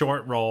in the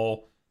short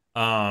roll,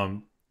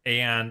 and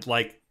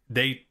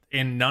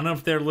none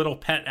of their little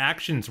pet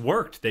actions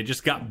worked. They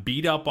just got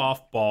beat up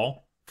off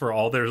ball for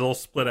all their little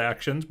split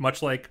actions,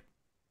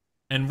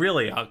 and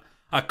really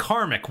a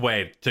karmic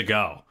way to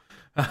go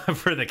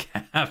for the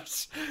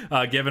Cavs,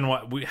 given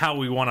how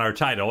we won our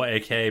title,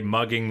 aka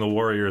mugging the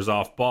Warriors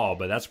off ball.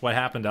 But that's what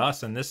happened to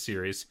us in this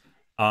series,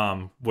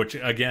 which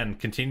again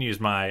continues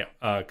my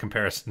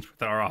comparisons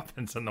with our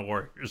offense and the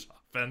Warriors'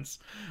 offense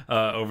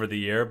over the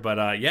year. But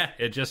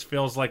it just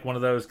feels like one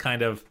of those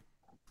kind of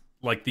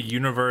like the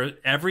universe.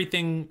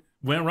 Everything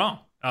went wrong,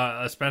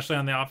 especially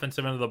on the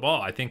offensive end of the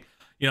ball. I think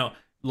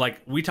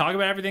like, we talk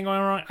about everything going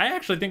wrong. I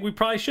actually think we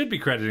probably should be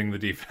crediting the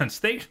defense.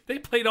 They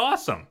played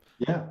awesome.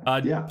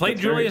 Played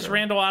Julius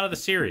Randle out of the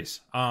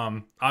series.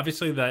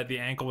 Obviously the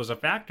ankle was a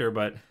factor,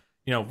 but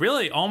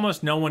really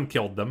almost no one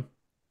killed them.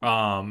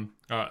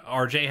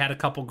 RJ had a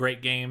couple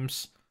great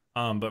games.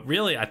 But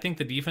really, I think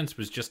the defense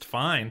was just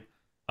fine.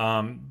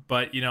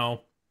 But,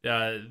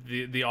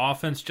 the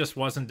offense just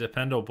wasn't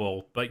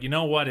dependable. But you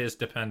know what is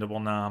dependable,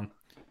 Nam?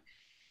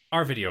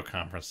 Our video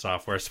conference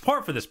software.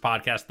 Support for this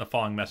podcast and the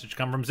following message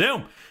come from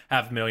Zoom.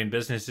 500,000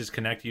 businesses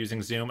connect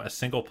using Zoom, a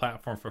single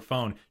platform for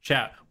phone,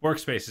 chat,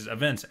 workspaces,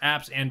 events,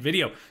 apps, and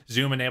video.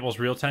 Zoom enables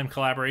real-time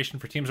collaboration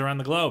for teams around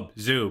the globe.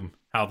 Zoom,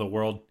 how the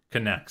world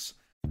connects.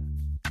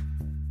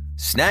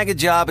 Snag a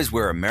Job is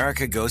where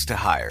America goes to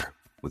hire,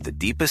 with the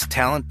deepest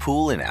talent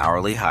pool in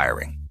hourly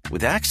hiring.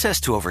 With access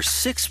to over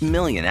 6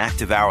 million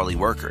active hourly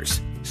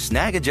workers,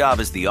 Snag a Job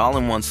is the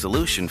all-in-one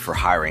solution for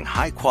hiring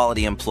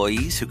high-quality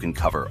employees who can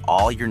cover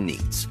all your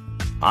needs.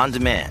 On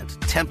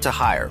demand, temp to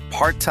hire,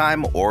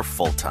 part-time or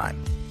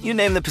full-time. You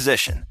name the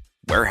position.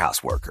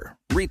 Warehouse worker,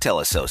 retail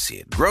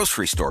associate,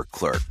 grocery store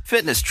clerk,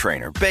 fitness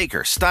trainer,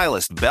 baker,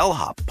 stylist,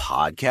 bellhop,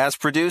 podcast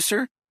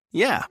producer.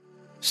 Yeah,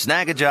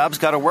 Snag a Job's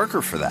got a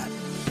worker for that.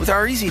 With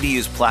our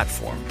easy-to-use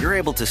platform, you're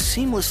able to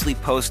seamlessly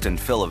post and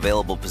fill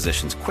available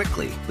positions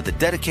quickly with a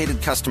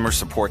dedicated customer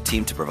support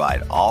team to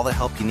provide all the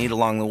help you need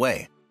along the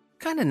way.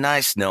 Kind of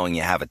nice knowing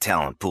you have a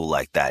talent pool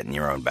like that in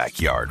your own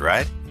backyard,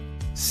 right?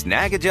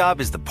 Snag a Job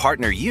is the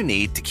partner you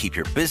need to keep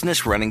your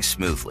business running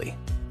smoothly.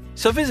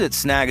 So visit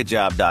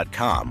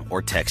snagajob.com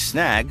or text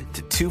snag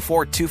to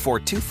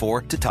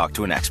 242424 to talk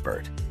to an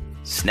expert.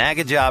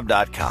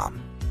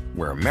 Snagajob.com,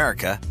 where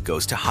America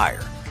goes to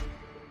hire.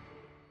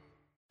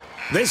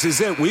 This is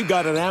it. We've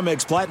got an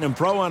Amex Platinum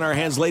Pro on our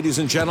hands, ladies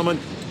and gentlemen.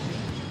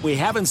 We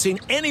haven't seen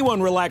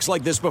anyone relax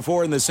like this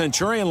before in the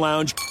Centurion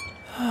Lounge.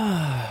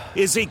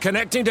 Is he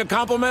connecting to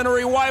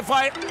complimentary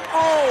Wi-Fi?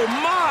 Oh,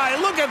 my!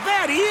 Look at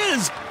that! He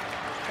is!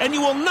 And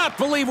you will not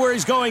believe where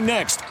he's going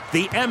next.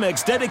 The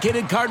Amex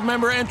dedicated card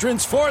member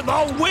entrance for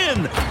the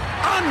win!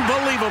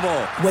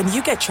 Unbelievable! When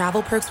you get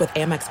travel perks with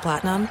Amex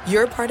Platinum,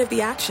 you're part of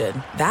the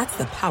action. That's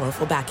the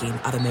powerful backing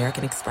of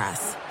American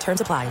Express. Terms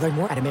apply. Learn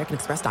more at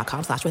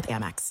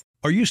americanexpress.com/withAmex.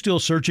 Are you still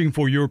searching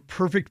for your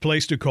perfect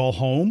place to call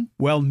home?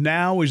 Well,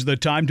 now is the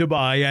time to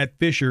buy at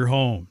Fisher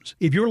Homes.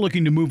 If you're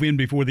looking to move in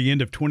before the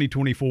end of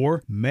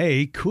 2024,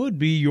 May could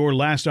be your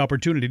last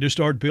opportunity to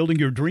start building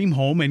your dream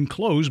home and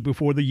close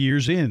before the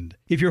year's end.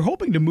 If you're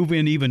hoping to move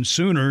in even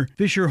sooner,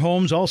 Fisher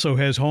Homes also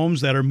has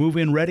homes that are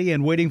move-in ready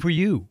and waiting for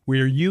you,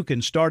 where you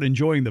can start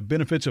enjoying the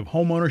benefits of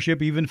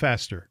homeownership even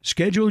faster.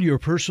 Schedule your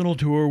personal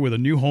tour with a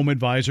new home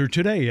advisor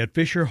today at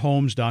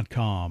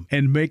FisherHomes.com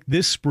and make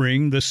this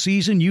spring the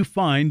season you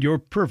find your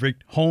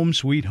perfect home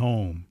sweet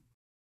home.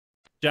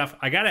 Jeff,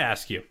 I got to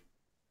ask you.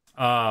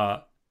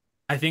 I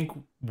think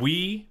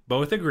we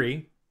both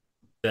agree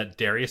that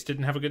Darius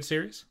didn't have a good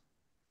series.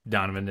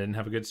 Donovan didn't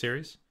have a good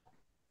series.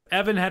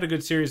 Evan had a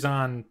good series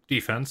on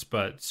defense,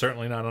 but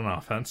certainly not on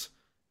offense.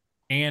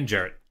 And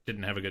Jarrett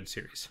didn't have a good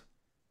series.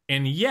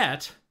 And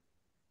yet,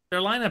 their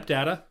lineup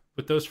data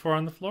with those four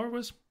on the floor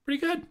was pretty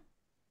good.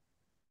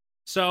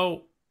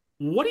 So,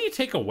 what do you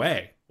take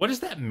away? What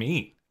does that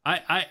mean?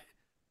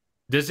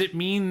 Does it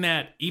mean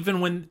that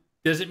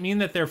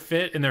their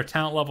fit and their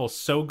talent level is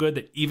so good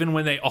that even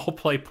when they all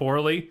play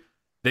poorly,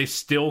 they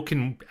still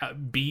can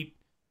beat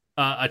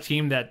a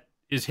team that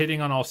is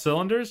hitting on all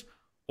cylinders?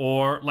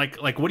 Or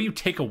like what do you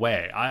take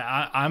away?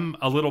 I'm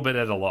a little bit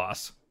at a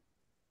loss.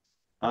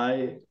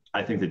 I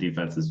think the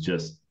defense is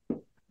just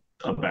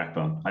a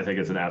backbone. I think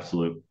it's an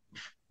absolute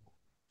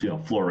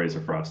floor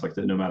raiser for us. Like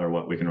no matter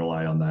what, we can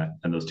rely on that.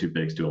 And those two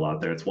bigs do a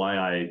lot there. It's why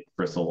I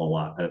bristle a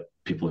lot at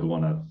people who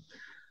want to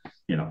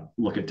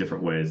look at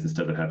different ways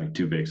instead of having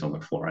two bigs on the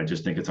floor. I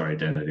just think it's our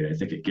identity. I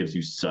think it gives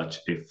you such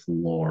a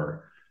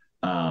floor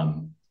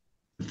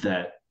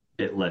that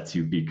it lets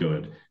you be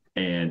good.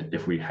 And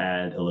if we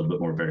had a little bit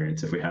more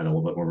variance, if we had a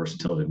little bit more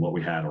versatility in what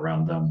we had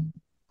around them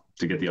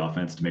to get the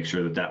offense to make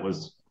sure that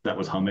was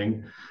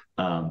humming,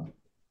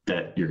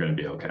 that you're going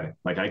to be okay.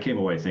 Like I came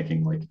away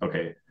thinking like,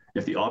 okay,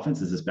 if the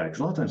offense is this bad, because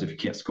a lot of times if you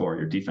can't score,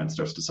 your defense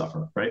starts to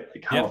suffer, right?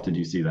 Like how often do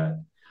you see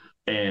that?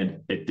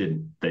 And it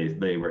didn't.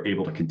 They were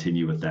able to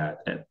continue with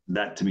that. And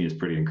that to me is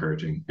pretty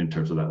encouraging in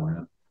terms of that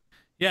lineup.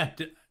 Yeah.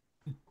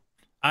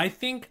 I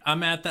think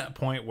I'm at that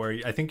point where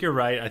I think you're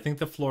right. I think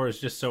the floor is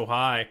just so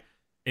high.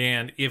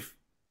 And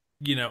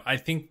I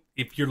think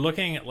if you're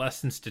looking at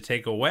lessons to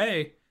take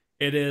away,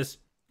 it is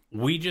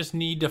we just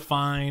need to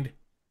find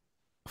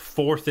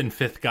fourth and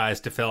fifth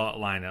guys to fill out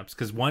lineups.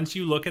 Because once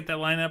you look at that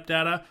lineup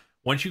data,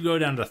 once you go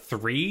down to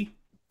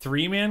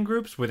three-man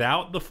groups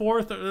without the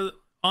fourth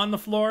on the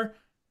floor,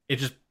 it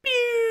just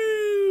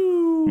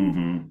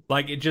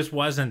like it just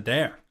wasn't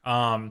there.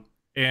 And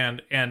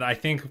I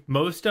think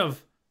most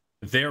of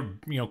their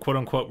quote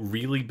unquote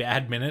really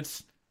bad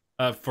minutes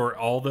for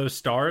all those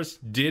stars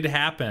did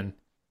happen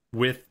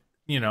with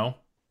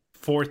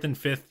fourth and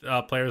fifth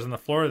players on the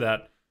floor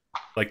that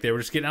like they were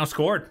just getting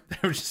outscored.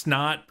 They were just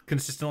not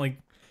consistently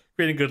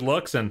creating good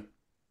looks. And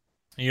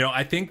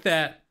I think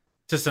that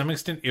to some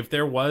extent, if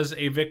there was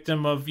a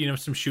victim of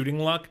some shooting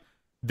luck,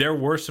 there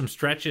were some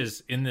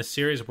stretches in this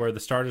series where the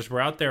starters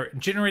were out there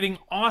generating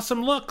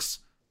awesome looks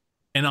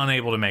and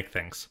unable to make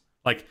things.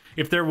 Like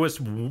if there was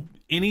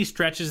any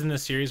stretches in the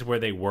series where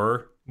they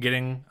were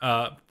getting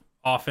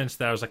offense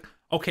that I was like,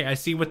 okay, I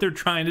see what they're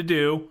trying to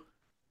do.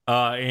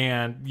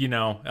 And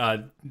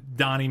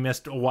Donnie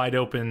missed a wide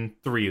open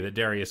 3 that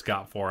Darius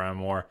got for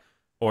him, or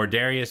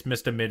Darius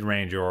missed a mid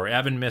ranger, or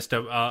Evan missed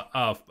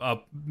a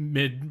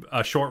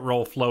short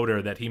roll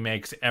floater that he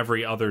makes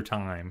every other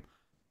time.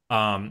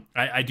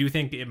 I do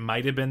think it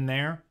might have been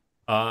there.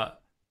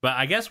 But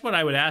I guess what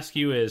I would ask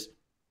you is,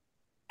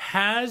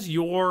 has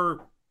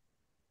your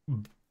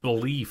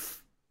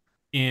belief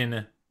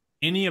in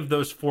any of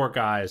those 4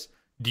 guys,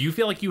 do you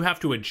feel like you have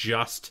to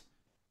adjust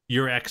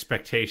your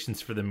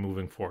expectations for them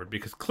moving forward?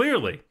 Because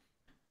clearly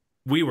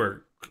we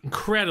were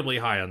incredibly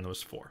high on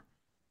those 4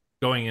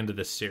 going into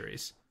this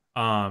series.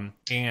 And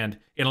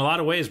in a lot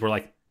of ways, we're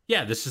like,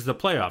 yeah, this is the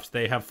playoffs.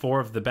 They have 4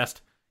 of the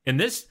best in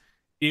this.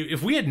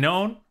 If we had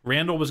known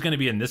Randall was going to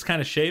be in this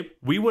kind of shape,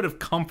 we would have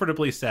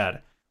comfortably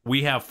said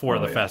we have 4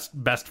 of the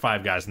best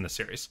 5 guys in the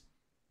series.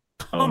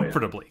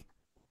 Comfortably.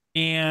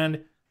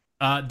 And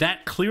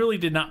that clearly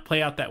did not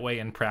play out that way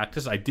in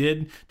practice. I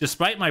did,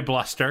 despite my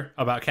bluster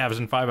about Cavs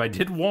in 5, I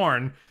did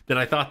warn that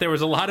I thought there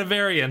was a lot of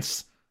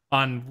variance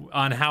on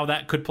how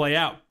that could play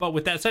out. But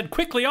with that said,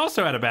 Quickly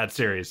also had a bad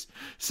series.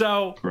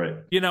 So,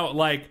 do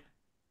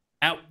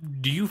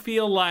you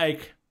feel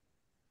like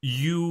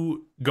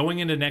you, going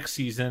into next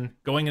season,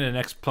 going into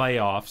next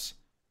playoffs,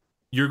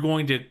 you're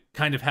going to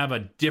kind of have a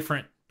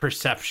different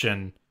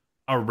perception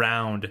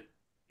around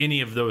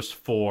any of those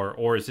 4?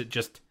 Or is it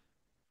just,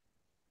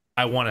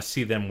 I want to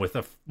see them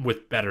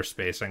with better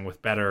spacing,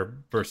 with better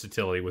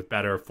versatility, with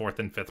better 4th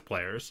and 5th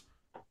players?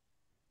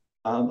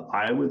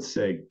 I would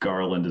say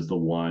Garland is the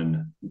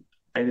one.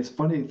 And it's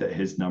funny that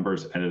his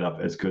numbers ended up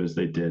as good as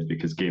they did,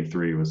 because game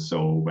 3 was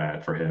so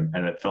bad for him.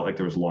 And it felt like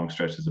there was long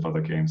stretches of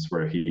other games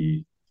where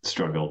he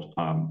struggled,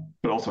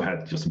 but also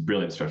had just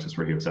brilliant stretches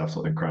where he was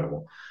absolutely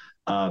incredible.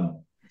 I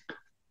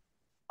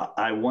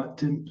want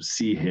to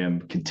see him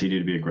continue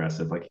to be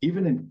aggressive. Like,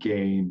 even in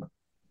game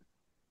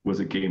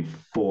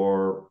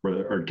 4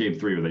 or game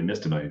 3 where they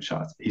missed a million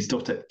shots, he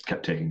still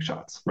kept taking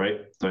shots,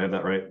 right? Do I have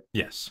that right?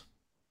 Yes.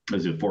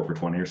 Was it 4 for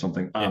 20 or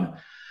something? Yeah.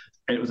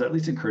 And it was at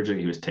least encouraging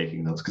he was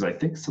taking those, because I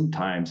think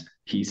sometimes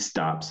he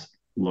stops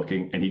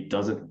looking and he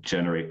doesn't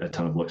generate a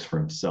ton of looks for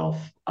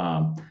himself,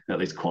 at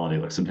least quality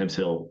looks. Sometimes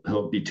he'll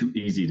be too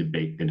easy to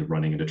bait into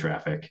running into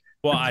traffic.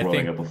 Well, and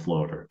throwing up a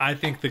floater. I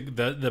think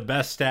the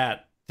best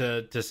stat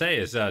to say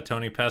is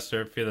Tony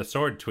Pester, Fear the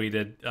Sword,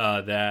 tweeted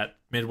that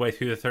midway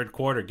through the 3rd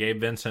quarter,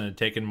 Gabe Vincent had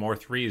taken more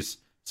threes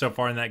so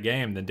far in that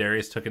game than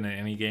Darius took in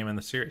any game in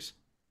the series.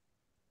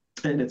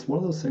 And it's one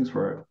of those things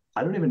where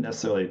I don't even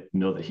necessarily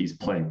know that he's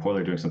playing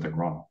poorly or doing something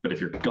wrong. But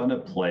if you're going to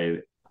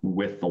play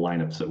with the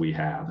lineups that we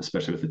have,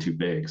 especially with the 2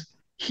 bigs,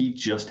 he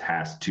just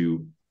has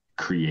to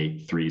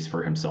create threes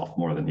for himself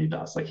more than he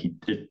does. Like,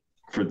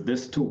 for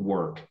this to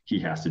work, he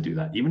has to do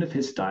that. Even if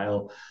his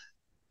style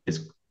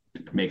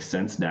makes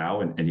sense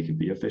now and he can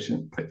be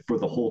efficient, like, for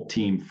the whole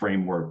team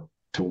framework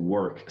to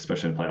work,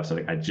 especially in playoff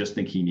setting, I just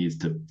think he needs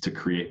to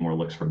create more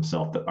looks for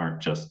himself that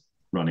aren't just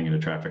running into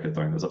traffic and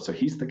throwing those up. So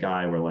he's the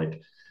guy where,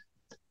 like,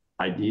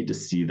 I need to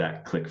see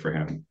that click for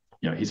him.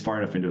 He's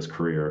far enough into his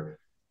career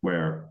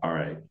where, all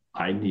right,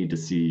 I need to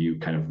see you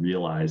kind of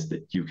realize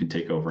that you can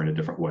take over in a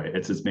different way.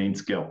 It's his main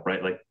skill,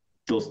 right? Like,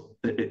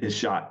 his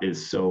shot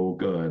is so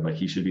good. Like,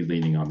 he should be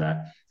leaning on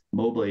that.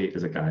 Mobley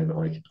is a guy that,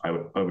 like, I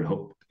would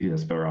hope he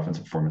has better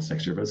offensive performance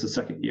next year, but it's his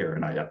 2nd year,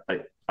 and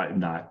I'm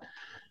not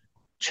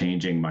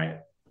changing my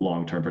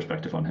long-term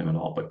perspective on him at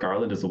all. But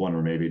Garland is the one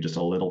where maybe just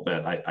a little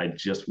bit, I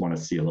just want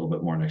to see a little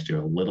bit more next year,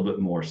 a little bit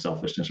more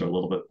selfishness or a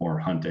little bit more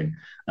hunting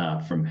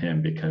from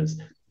him,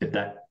 because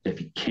if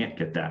you can't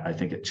get that, I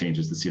think it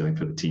changes the ceiling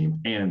for the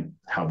team and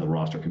how the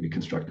roster can be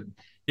constructed.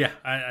 Yeah,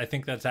 I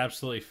think that's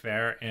absolutely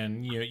fair.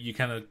 And you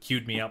kind of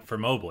queued me up for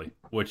Mobley,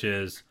 which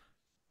is,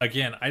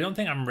 again, I don't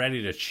think I'm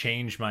ready to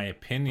change my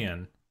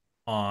opinion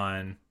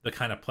on the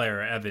kind of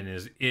player Evan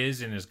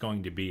is and is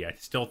going to be. I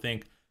still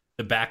think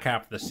the back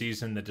half of the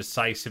season, the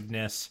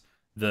decisiveness,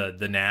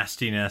 the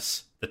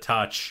nastiness, the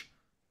touch,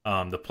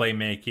 the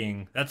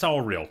playmaking, that's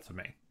all real to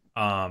me.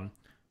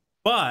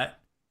 But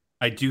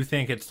I do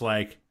think it's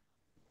like,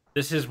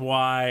 this is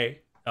why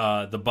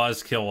the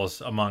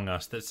buzzkills among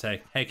us that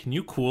say, hey, can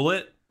you cool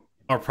it,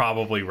 are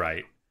probably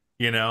right.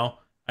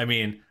 I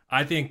mean,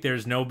 I think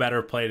there's no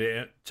better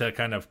play to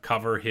kind of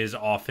cover his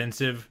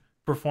offensive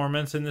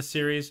performance in this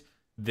series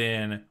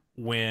than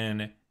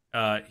when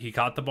he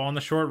caught the ball in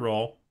the short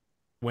roll,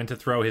 went to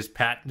throw his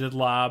patented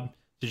lob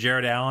to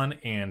Jared Allen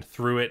and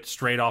threw it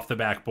straight off the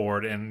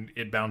backboard, and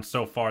it bounced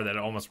so far that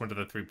it almost went to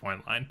the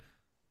 3-point line.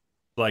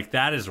 Like,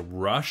 that is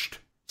rushed,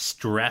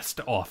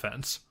 stressed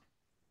offense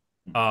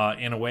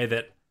in a way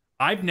that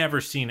I've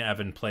never seen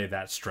Evan play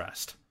that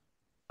stressed,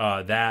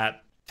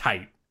 that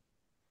tight.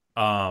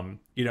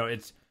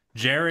 It's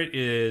Jarrett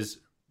is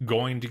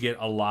going to get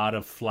a lot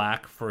of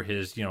flack for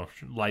his,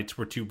 lights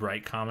were too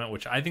bright comment,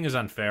 which I think is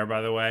unfair,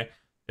 by the way.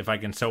 If I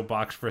can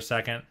soapbox for a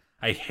second,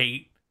 I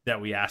hate that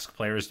we ask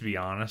players to be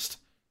honest.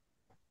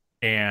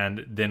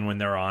 And then when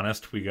they're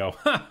honest, we go,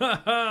 ha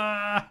ha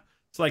ha.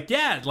 It's like,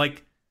 yeah,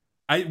 like,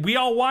 We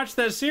all watched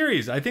that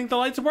series. I think the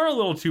lights were a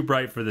little too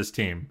bright for this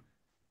team.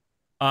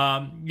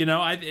 I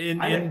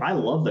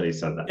love that he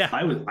said that. Yeah.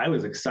 I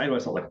was excited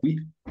myself.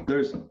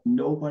 There's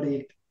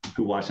nobody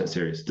who watched that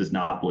series does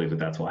not believe that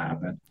that's what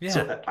happened. Yeah.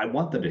 So I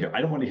want them to hear.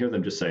 I don't want to hear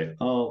them just say,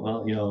 "Oh,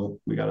 well,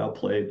 we got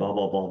outplayed." Blah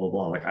blah blah blah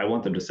blah. Like I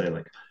want them to say,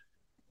 like,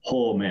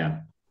 "Oh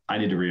man, I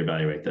need to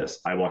reevaluate this.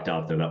 I walked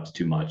out there. That was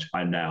too much.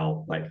 I'm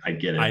now I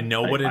get it. I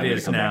know what it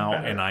is now,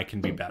 and I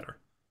can be better."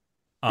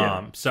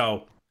 Yeah.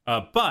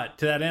 But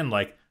to that end,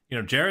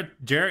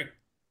 Jarrett,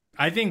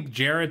 I think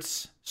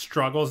Jarrett's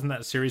struggles in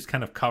that series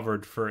kind of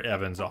covered for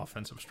Evan's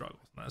offensive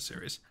struggles in that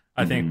series.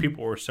 I think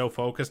people were so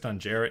focused on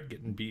Jarrett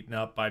getting beaten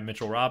up by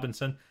Mitchell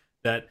Robinson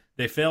that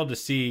they failed to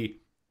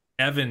see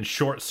Evan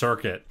short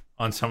circuit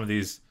on some of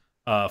these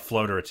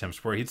floater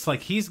attempts where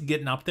he's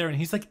getting up there and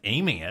he's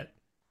aiming it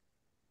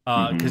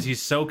because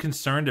he's so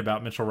concerned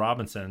about Mitchell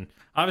Robinson.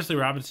 Obviously,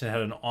 Robinson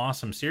had an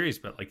awesome series,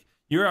 but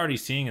you're already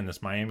seeing in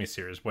this Miami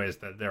series ways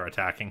that they're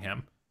attacking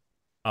him.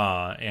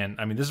 And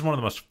I mean, this is one of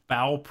the most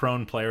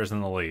foul-prone players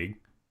in the league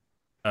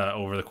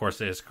over the course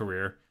of his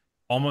career.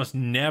 Almost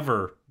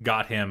never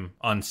got him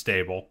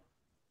unstable.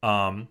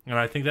 And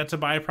I think that's a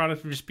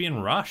byproduct of just being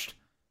rushed.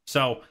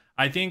 So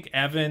I think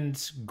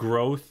Evan's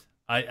growth,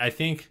 I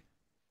think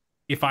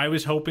if I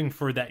was hoping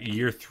for that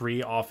year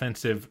 3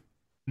 offensive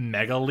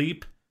mega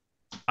leap,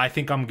 I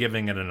think I'm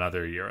giving it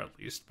another year at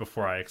least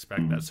before I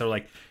expect that. So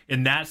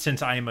in that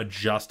sense, I am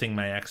adjusting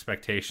my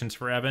expectations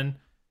for Evan,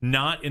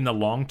 not in the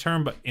long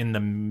term, but in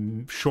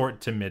the short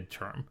to mid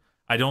term.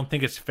 I don't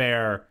think it's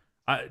fair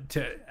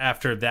to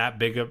after that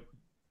big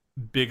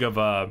of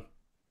a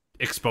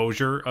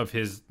exposure of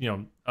his,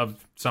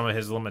 of some of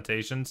his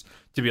limitations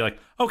to be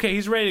okay,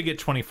 he's ready to get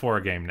 24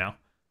 a game now.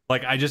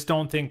 I just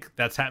don't think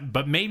that's happened.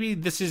 But maybe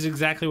this is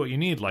exactly what you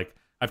need.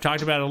 I've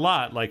talked about it a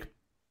lot.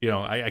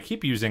 I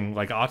keep using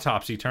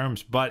autopsy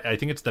terms, but I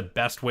think it's the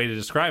best way to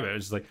describe it.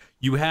 It's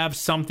you have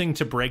something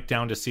to break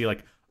down to see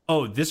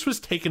oh, this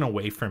was taken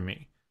away from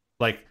me.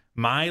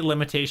 My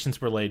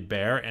limitations were laid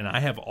bare, and I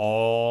have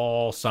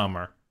all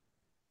summer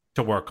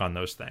to work on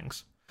those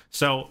things.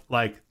 So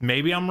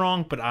maybe I'm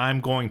wrong, but I'm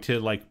going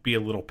to be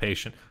a little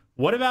patient.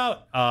 What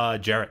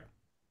about Jarrett?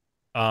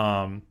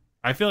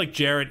 I feel like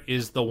Jarrett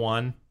is the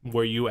one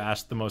where you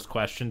asked the most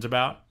questions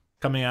about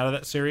coming out of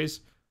that series,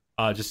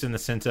 just in the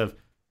sense of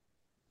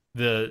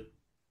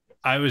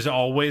I was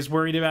always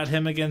worried about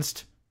him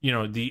against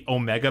the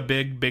omega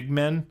big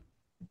men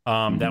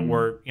that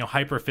were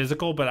hyper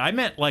physical, but I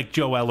meant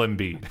Joel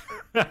Embiid.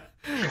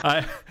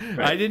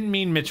 I didn't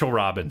mean Mitchell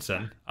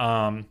Robinson.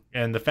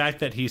 And the fact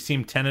that he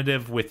seemed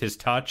tentative with his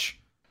touch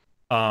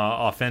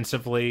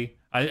offensively,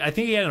 I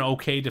think he had an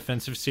okay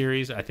defensive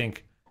series. I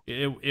think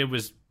it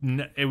was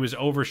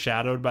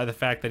overshadowed by the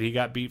fact that he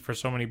got beat for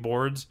so many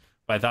boards,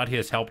 but I thought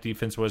his help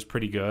defense was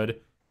pretty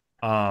good.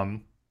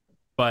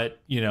 But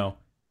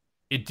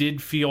it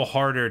did feel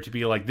harder to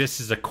be this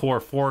is a core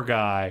 4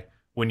 guy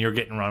when you're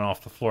getting run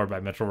off the floor by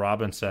Mitchell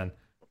Robinson.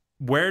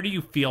 Where do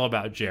you feel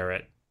about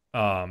Jarrett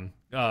coming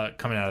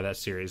out of that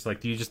series? Do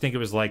you just think it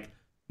was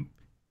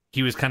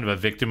he was kind of a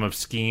victim of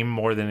scheme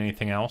more than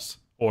anything else?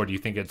 Or do you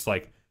think it's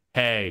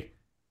hey,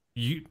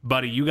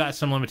 buddy, you got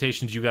some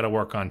limitations you got to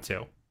work on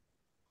too?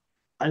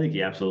 I think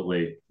he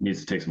absolutely needs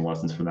to take some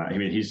lessons from that. I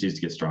mean, he just needs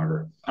to get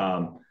stronger.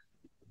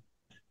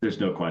 There's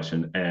no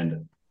question.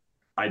 And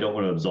I don't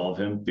want to absolve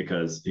him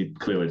because he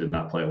clearly did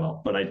not play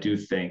well, but I do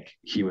think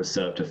he was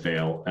set up to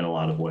fail in a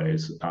lot of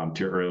ways. To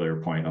your earlier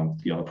point on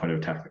the point of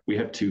attack, we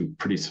have 2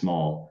 pretty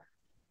small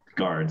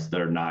guards that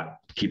are not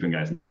keeping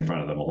guys in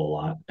front of them a whole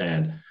lot.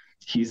 And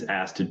he's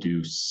asked to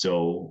do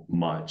so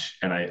much.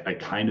 And I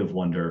kind of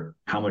wonder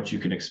how much you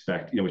can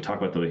expect. We talk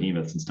about the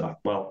behemoths and stuff.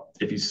 Well,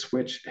 if you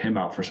switch him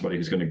out for somebody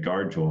who's going to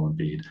guard Joel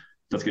Embiid,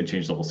 that's going to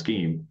change the whole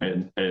scheme.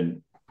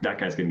 And that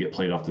guy's going to get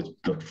played off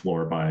the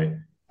floor by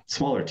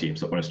smaller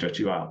teams that want to stretch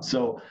you out.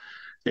 So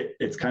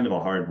it's kind of a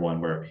hard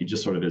one where he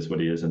just sort of is what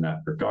he is in that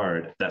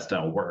regard. That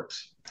style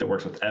works. It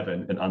works with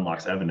Evan and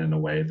unlocks Evan in a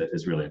way that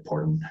is really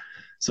important.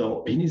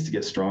 So he needs to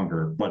get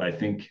stronger. But I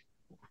think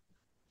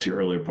to your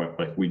earlier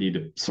point, we need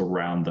to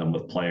surround them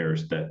with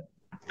players that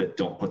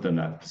don't put them in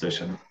that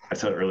position. I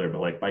said it earlier,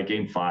 but by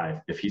game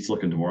 5, if he's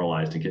looking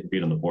demoralized and getting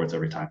beat on the boards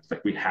every time,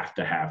 we have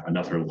to have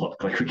another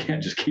look. We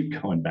can't just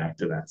keep going back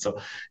to that. So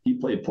he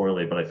played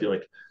poorly, but I feel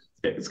like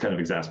it's kind of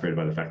exasperated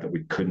by the fact that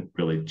we couldn't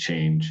really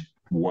change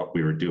what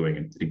we were doing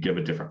and give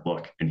a different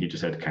look. And he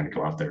just had to kind of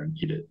go out there and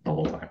eat it the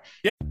whole time.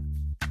 Yeah.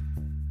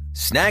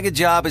 Snag a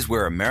Job is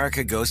where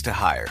America goes to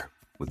hire,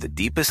 with the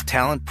deepest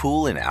talent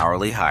pool in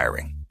hourly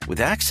hiring. With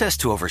access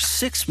to over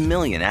 6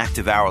 million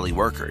active hourly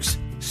workers,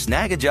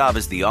 Snag a Job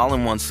is the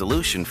all-in-one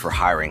solution for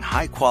hiring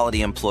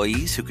high-quality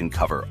employees who can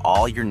cover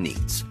all your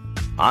needs.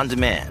 On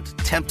demand,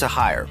 temp to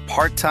hire,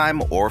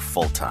 part-time or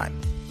full-time.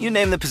 You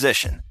name the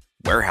position.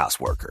 Warehouse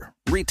worker,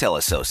 retail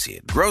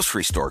associate,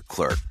 grocery store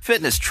clerk,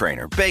 fitness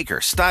trainer, baker,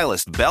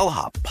 stylist,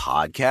 bellhop,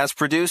 podcast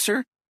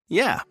producer.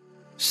 Yeah,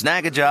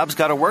 Snag a Job's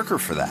got a worker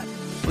for that.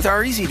 With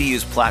our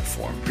easy-to-use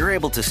platform, you're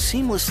able to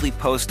seamlessly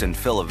post and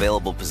fill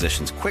available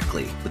positions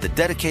quickly with a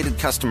dedicated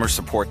customer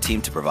support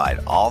team to provide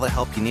all the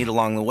help you need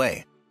along the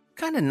way.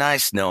 Kind of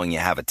nice knowing you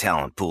have a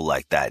talent pool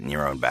like that in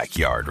your own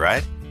backyard,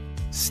 right?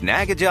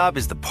 Snagajob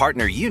is the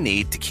partner you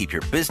need to keep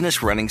your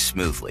business running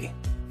smoothly.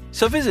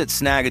 So visit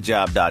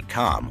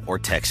snagajob.com or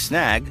text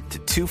snag to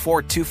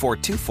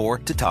 242424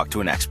 to talk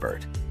to an expert.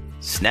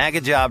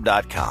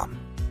 Snagajob.com,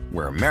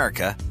 where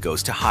America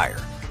goes to hire.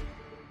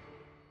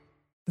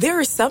 There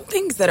are some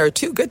things that are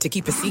too good to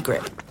keep a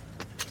secret.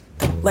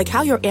 Like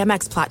how your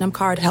Amex Platinum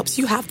card helps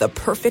you have the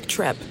perfect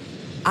trip.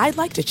 I'd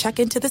like to check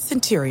into the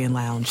Centurion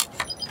Lounge.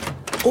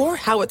 Or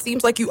how it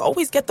seems like you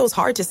always get those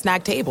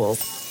hard-to-snag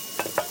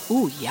tables.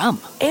 Ooh,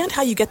 yum. And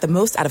how you get the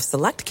most out of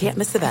select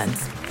can't-miss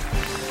events.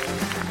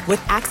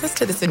 With access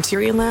to the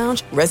Centurion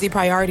Lounge, Resi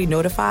Priority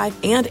Notified,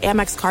 and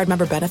Amex card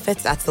member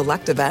benefits at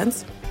select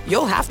events,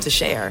 you'll have to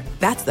share.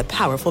 That's the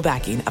powerful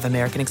backing of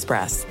American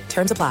Express.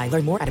 Terms apply.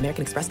 Learn more at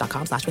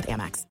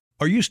americanexpress.com/withAmex.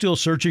 Are you still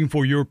searching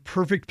for your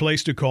perfect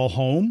place to call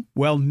home?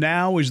 Well,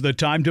 now is the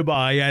time to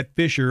buy at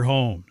Fisher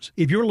Homes.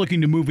 If you're looking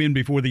to move in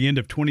before the end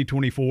of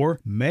 2024,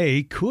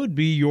 May could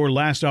be your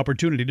last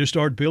opportunity to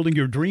start building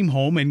your dream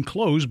home and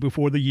close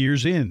before the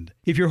year's end.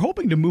 If you're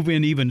hoping to move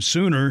in even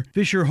sooner,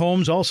 Fisher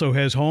Homes also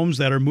has homes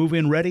that are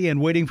move-in ready and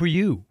waiting for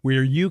you,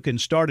 where you can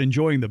start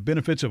enjoying the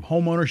benefits of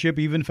homeownership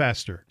even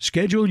faster.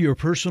 Schedule your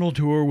personal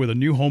tour with a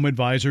new home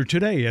advisor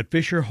today at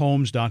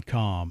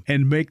FisherHomes.com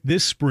and make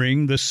this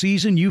spring the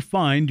season you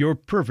find your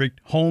perfect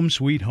home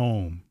sweet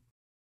home.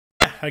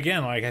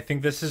 Again, like, I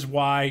think this is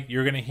why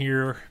you're going to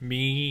hear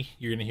me,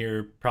 you're going to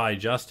hear probably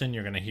Justin,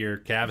 you're going to hear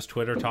Cavs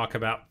Twitter talk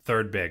about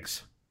third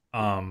bigs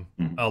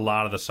a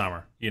lot of the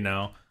summer, you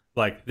know?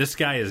 Like, this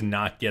guy is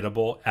not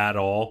gettable at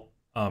all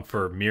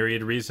for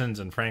myriad reasons,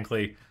 and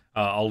frankly,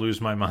 I'll lose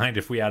my mind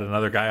if we had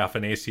another guy off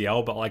an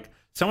ACL, but like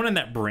someone in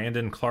that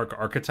Brandon Clark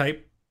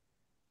archetype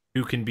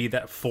who can be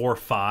that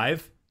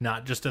 4-5,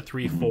 not just a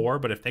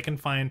 3-4, but if they can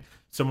find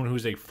someone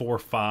who's a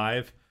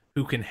 4-5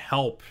 who can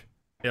help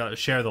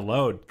share the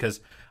load, because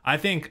I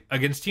think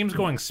against teams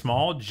going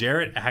small,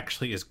 Jarrett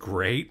actually is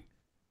great.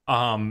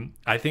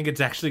 I think it's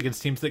actually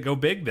against teams that go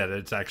big that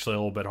it's actually a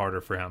little bit harder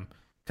for him,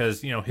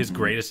 because, you know, his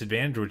greatest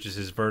advantage, which is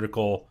his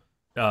vertical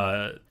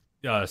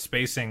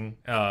spacing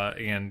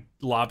and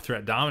lob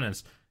threat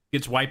dominance,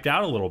 gets wiped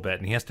out a little bit,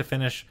 and he has to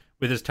finish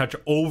with his touch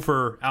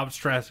over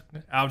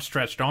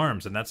outstretched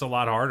arms, and that's a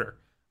lot harder.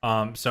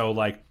 So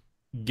like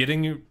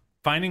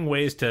finding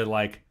ways to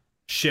like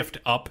shift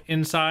up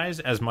in size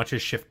as much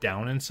as shift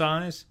down in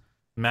size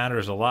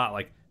matters a lot.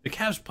 Like, the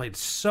Cavs played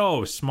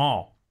so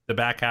small the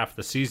back half of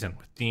the season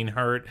with Dean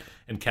hurt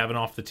and Kevin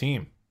off the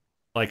team.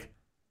 Like,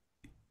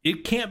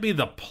 it can't be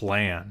the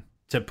plan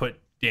to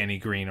put Danny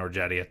Green or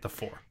Jetty at the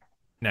 4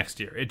 next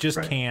year. It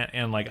just can't.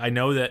 And like, I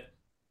know that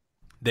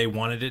they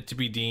wanted it to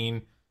be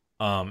Dean,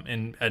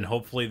 and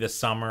hopefully this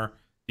summer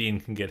Dean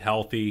can get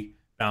healthy,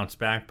 bounce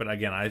back. But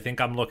again, I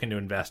think I'm looking to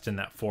invest in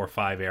that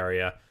 4-5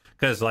 area,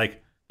 because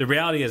like, the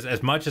reality is,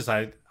 as much as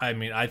I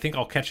think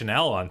I'll catch an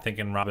L on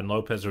thinking Robin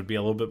Lopez would be a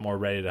little bit more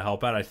ready to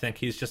help out. I think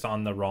he's just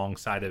on the wrong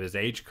side of his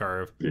age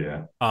curve.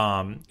 Yeah.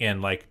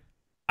 And like,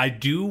 I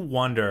do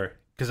wonder,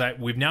 because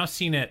we've now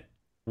seen it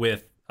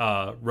with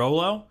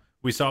Rolo.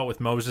 We saw it with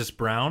Moses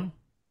Brown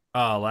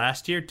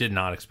last year. Did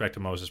not expect a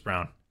Moses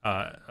Brown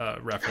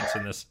reference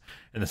in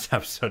this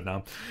episode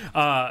now.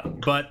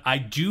 But I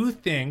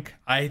think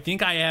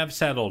I have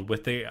settled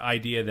with the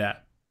idea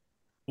that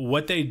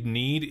what they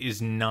need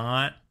is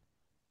not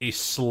a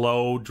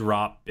slow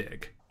drop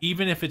big,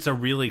 even if it's a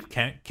really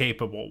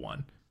capable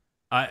one,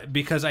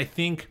 because I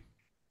think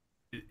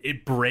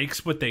it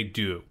breaks what they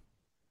do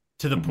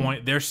to the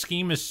point their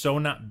scheme is so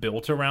not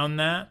built around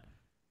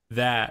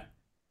that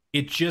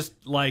it just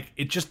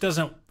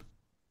doesn't,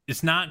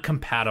 it's not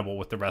compatible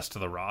with the rest of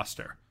the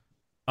roster.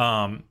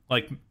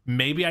 Like,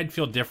 maybe I'd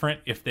feel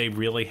different if they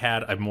really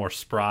had a more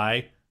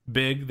spry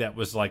big that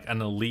was like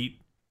an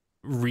elite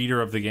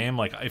reader of the game.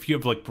 Like, if you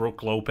have like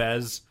Brooke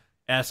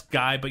Lopez-esque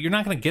guy, but you're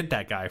not going to get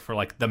that guy for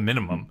like the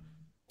minimum.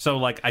 So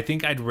like, I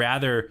think I'd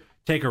rather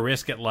take a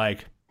risk at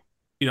like,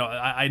 you know,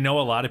 I know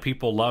a lot of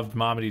people loved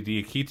Mamadi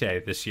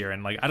Diakite this year,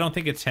 and like, I don't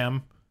think it's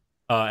him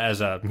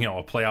as a, you know,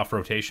 a playoff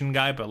rotation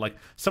guy, but like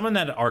someone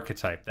that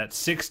archetype, that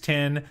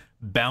 6'10",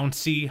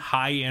 bouncy,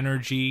 high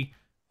energy,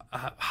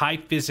 high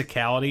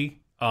physicality.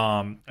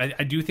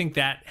 I do think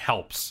that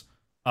helps,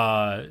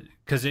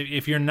 because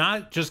if you're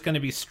not just going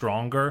to be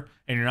stronger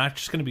and you're not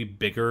just going to be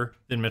bigger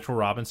than Mitchell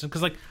Robinson,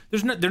 because like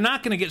they're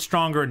not going to get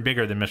stronger and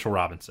bigger than Mitchell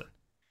Robinson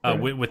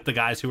with the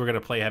guys who are going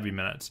to play heavy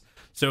minutes.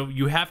 So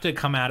you have to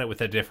come at it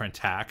with a different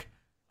tack,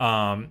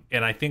 and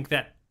I think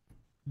that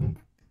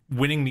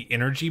winning the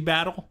energy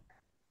battle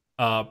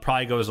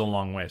probably goes a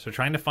long way. So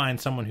trying to find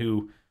someone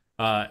who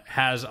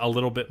has a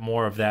little bit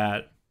more of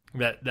that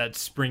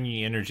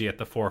springy energy at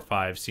the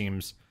 4-5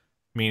 seems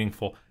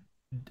meaningful.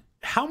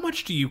 How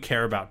much do you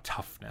care about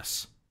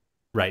toughness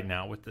right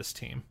now with this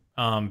team?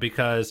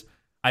 Because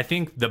I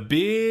think the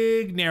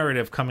big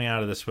narrative coming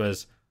out of this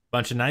was a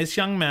bunch of nice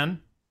young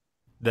men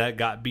that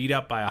got beat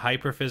up by a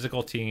hyper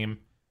physical team,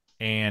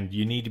 and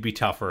you need to be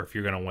tougher if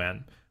you're going to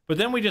win. But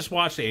then we just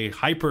watched a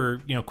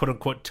hyper, quote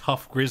unquote,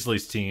 tough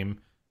Grizzlies team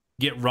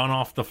get run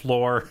off the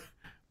floor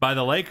by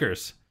the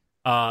Lakers.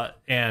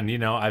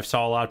 And I've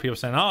saw a lot of people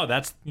saying, "Oh,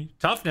 that's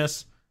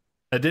toughness."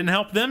 That didn't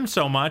help them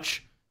so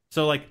much.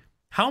 So, like,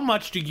 how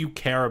much do you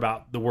care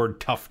about the word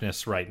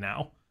toughness right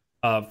now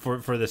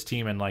for this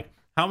team? And, like,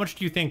 how much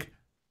do you think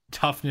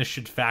toughness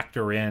should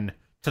factor in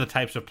to the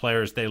types of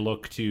players they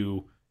look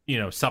to,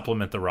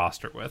 supplement the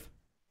roster with?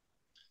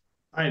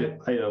 I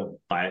don't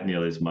buy it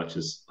nearly as much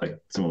as, like,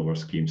 some of the more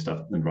scheme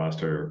stuff and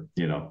roster,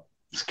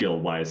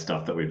 skill-wise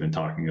stuff that we've been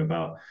talking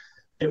about.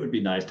 It would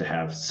be nice to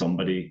have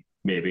somebody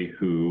maybe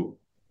who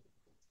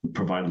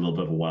provide a little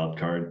bit of a wild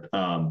card,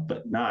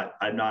 but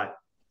I'm not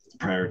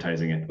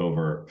prioritizing it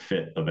over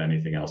fit of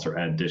anything else or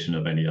addition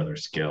of any other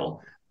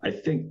skill. I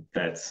think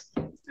it's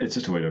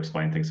just a way to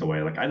explain things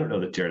away. Like, I don't know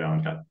that Jared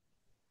Allen got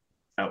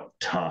out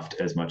toughed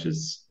as much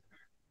as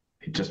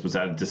he just was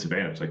at a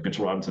disadvantage. Like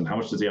Mitchell Robinson, how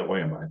much does he outweigh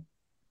him by?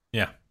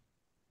 Yeah.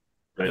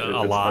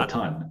 A lot. A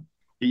ton.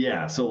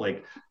 Yeah. So,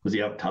 like, was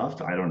he out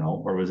toughed? I don't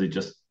know. Or was he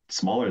just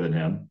smaller than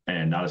him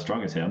and not as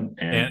strong as him?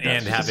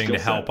 And having to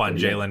help on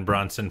Jalen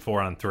Brunson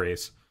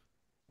 4-on-3s.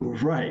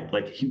 Right.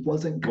 Like, he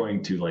wasn't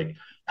going to, like,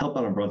 help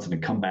out on Brunson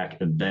and come back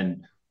and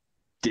then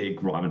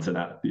dig Robinson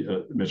out,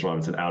 Mitchell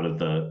Robinson out of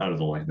the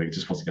lane. Like, it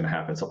just wasn't going to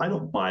happen. So I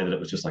don't buy that it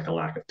was just like a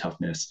lack of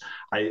toughness.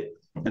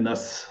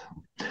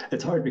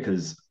 It's hard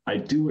because I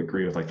do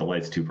agree with, like, the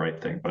lights too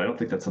bright thing, but I don't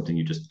think that's something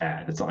you just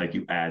add. It's not like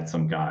you add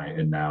some guy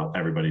and now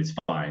everybody's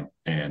fine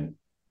and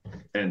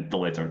the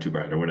lights aren't too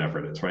bright or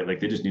whatever it is, right? Like,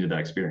 they just needed that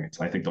experience.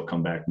 I think they'll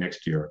come back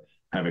next year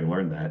having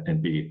learned that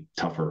and be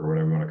tougher or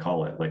whatever you want to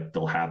call it. Like,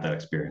 they'll have that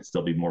experience.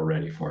 They'll be more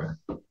ready for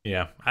it.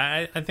 Yeah,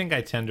 I think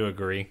I tend to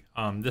agree.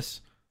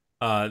 This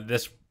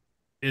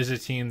is a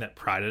team that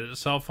prided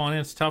itself on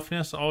its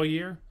toughness all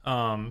year.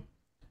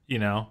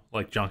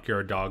 Like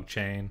Junkyard Dog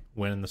Chain,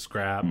 winning the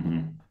scrap.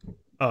 Mm-hmm.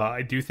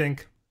 I do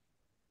think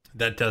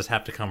that does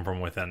have to come from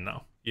within,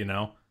 though.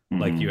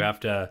 Mm-hmm. Like, you have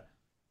to.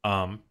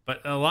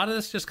 But a lot of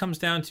this just comes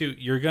down to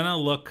you're gonna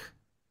look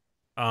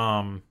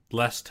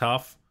less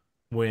tough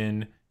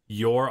when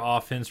your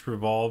offense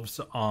revolves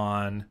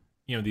on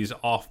these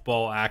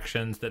off-ball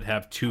actions that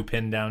have 2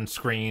 pin-down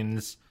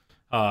screens,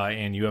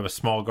 and you have a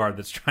small guard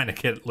that's trying to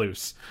get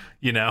loose.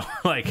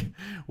 Like,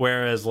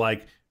 whereas,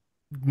 like,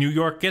 New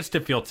York gets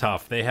to feel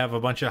tough. They have a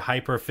bunch of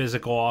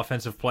hyper-physical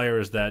offensive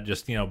players that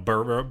just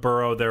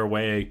burrow their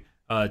way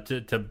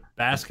to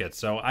baskets.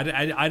 So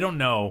I don't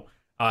know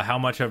how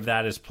much of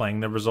that is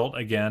playing the result.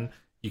 Again,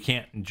 you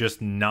can't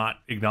just not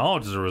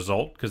acknowledge the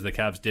result because the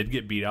Cavs did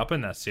get beat up in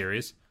that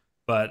series.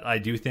 But I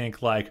do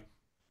think, like,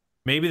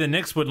 maybe the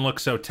Knicks wouldn't look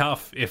so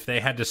tough if they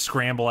had to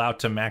scramble out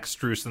to Max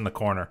Strus in the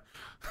corner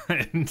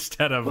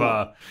instead of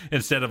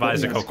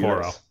Isaac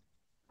Okoro.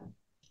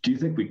 Do you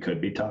think we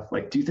could be tough?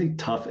 Like, do you think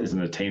tough is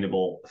an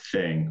attainable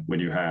thing when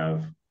you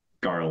have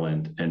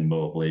Garland and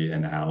Mobley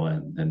and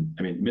Allen? And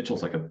I mean,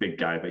 Mitchell's like a big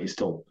guy, but he's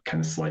still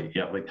kind of slight.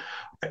 Yeah, like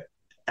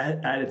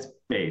at its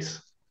base,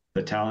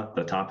 the top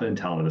end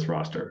talent of this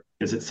roster,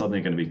 is it suddenly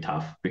going to be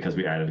tough because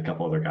we added a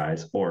couple other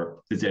guys,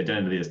 or is the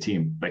identity of this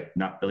team like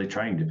not really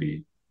trying to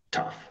be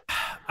tough?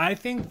 I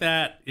think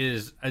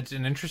it's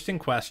an interesting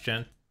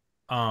question,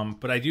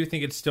 but I do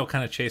think it's still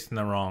kind of chasing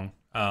the wrong.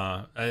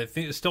 I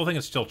still think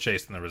it's still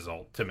chasing the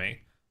result to me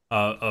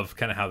of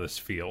kind of how this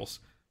feels.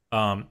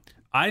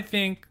 I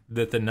think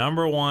that the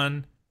number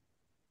one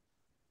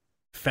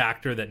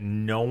factor that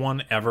no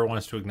one ever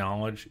wants to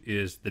acknowledge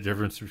is the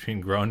difference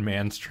between grown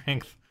man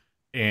strength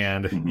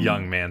and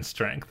young man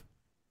strength.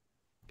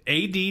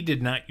 AD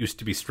did not used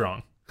to be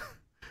strong.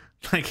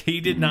 Like, he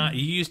did not.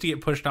 He used to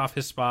get pushed off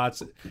his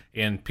spots,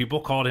 and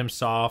people called him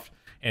soft.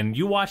 And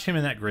you watch him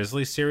in that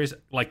Grizzlies series,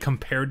 like,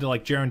 compared to,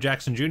 like, Jaren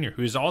Jackson Jr.,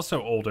 who's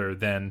also older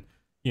than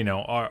a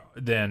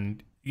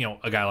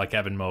guy like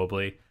Evan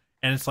Mobley.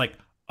 And it's like,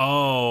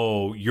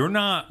 oh, you're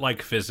not,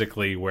 like,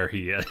 physically where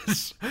he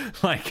is.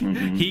 Like,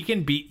 he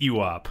can beat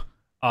you up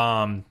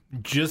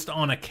just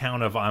on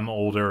account of I'm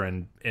older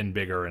and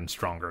bigger and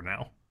stronger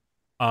now.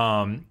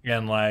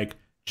 And, like,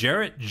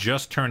 Jarrett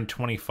just turned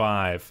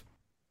 25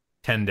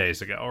 10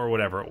 days ago or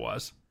whatever it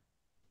was.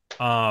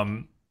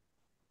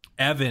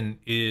 Evan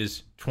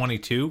is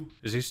 22.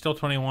 Is he still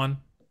 21?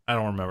 I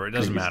don't remember. It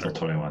doesn't matter.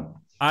 Still 21.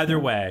 Either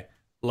way,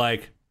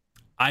 like,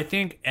 I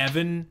think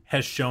Evan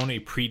has shown a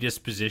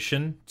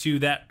predisposition to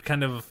that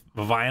kind of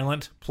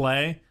violent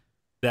play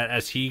that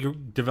as he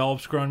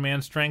develops grown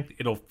man strength,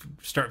 it'll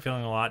start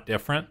feeling a lot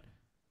different.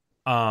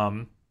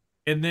 And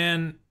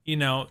then,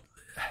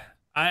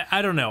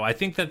 I don't know. I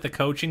think that the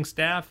coaching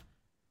staff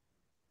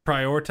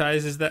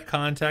prioritizes that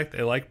contact.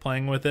 They like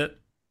playing with it.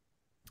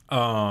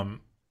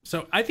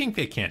 So I think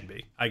they can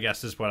be, I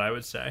guess is what I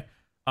would say.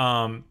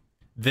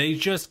 They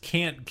just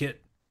can't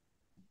get,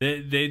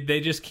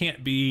 they just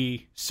can't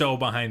be so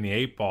behind the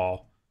 8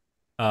 ball.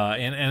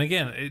 And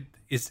again,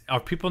 are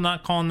people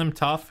not calling them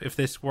tough if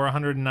they score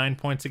 109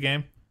 points a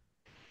game?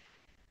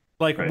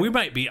 Like, right. We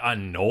might be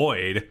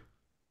annoyed,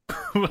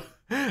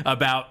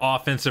 about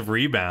offensive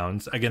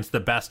rebounds against the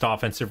best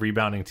offensive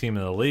rebounding team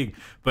in the league.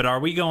 But are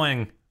we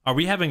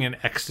having an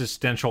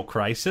existential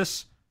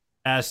crisis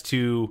as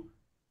to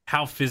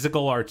how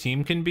physical our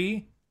team can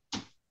be?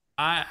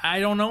 I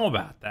don't know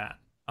about that.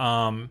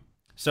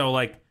 So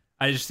like,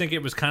 I just think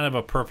it was kind of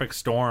a perfect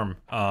storm,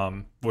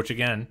 which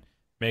again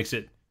makes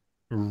it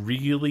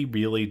really,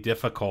 really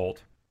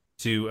difficult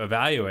to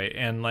evaluate.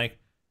 And like,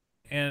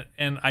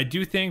 and I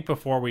do think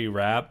before we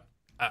wrap,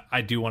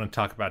 I do want to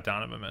talk about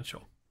Donovan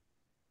Mitchell,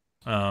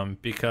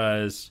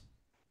 because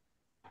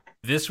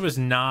this was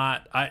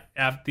not.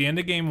 At the end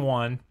of Game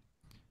 1,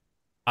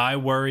 I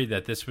worried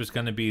that this was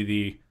going to be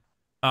the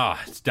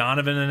it's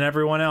Donovan and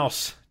everyone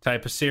else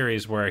type of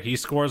series where he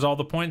scores all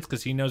the points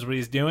because he knows what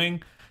he's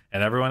doing,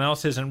 and everyone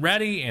else isn't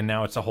ready, and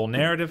now it's a whole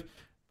narrative.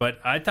 But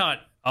I thought,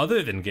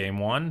 other than Game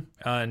 1,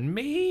 and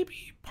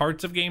maybe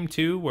parts of Game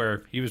 2,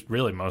 where he was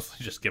really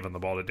mostly just giving the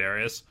ball to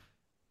Darius,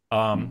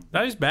 that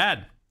was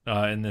bad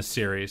in this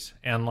series.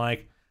 And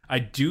like, I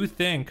do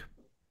think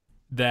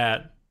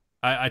that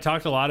I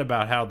talked a lot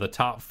about how the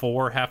top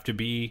 4 have to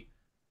be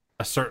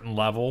a certain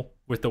level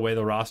with the way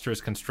the roster is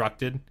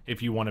constructed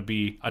if you want to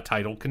be a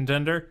title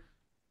contender.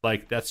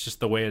 Like, that's just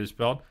the way it is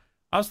built.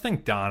 I also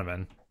think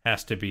Donovan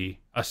has to be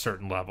a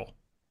certain level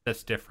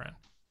that's different.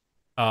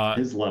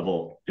 His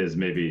level is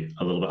maybe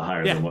a little bit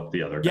higher than what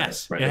the other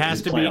guys, right? It has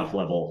his to playoff be,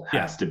 level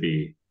has to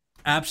be.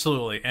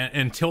 Absolutely. And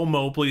until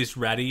Mobley's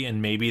ready,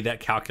 and maybe that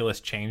calculus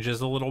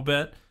changes a little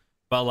bit.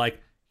 But like,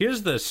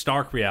 here's the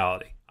stark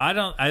reality. I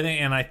don't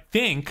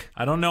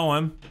know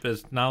him,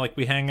 because it's not like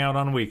we hang out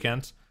on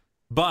weekends,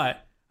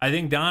 but I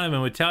think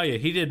Donovan would tell you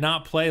he did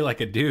not play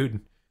like a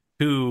dude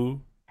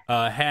who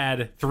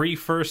had 3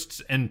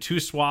 firsts and 2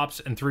 swaps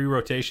and 3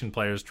 rotation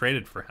players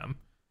traded for him.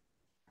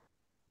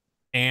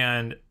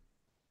 And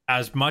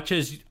as much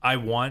as I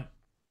want,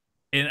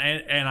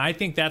 and I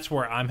think that's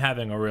where I'm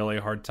having a really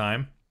hard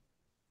time,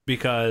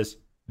 because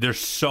it's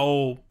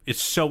so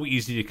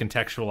easy to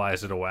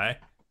contextualize it away.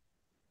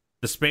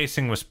 The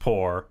spacing was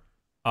poor.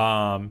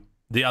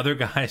 The other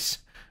guys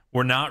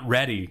were not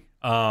ready.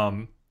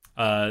 The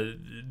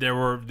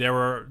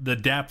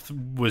depth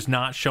was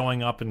not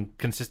showing up and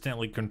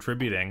consistently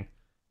contributing.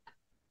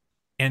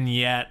 And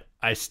yet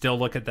I still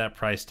look at that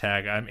price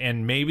tag.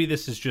 And maybe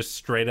this is just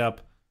straight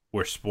up,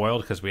 we're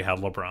spoiled because we had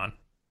LeBron.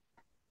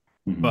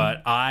 Mm-hmm.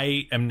 But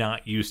I am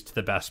not used to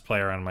the best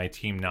player on my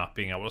team not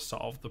being able to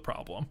solve the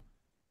problem.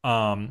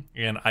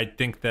 And I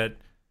think that,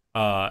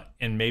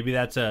 and maybe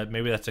that's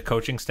a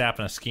coaching staff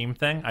and a scheme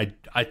thing.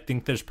 I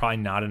think there's probably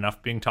not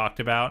enough being talked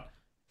about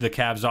the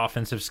Cavs'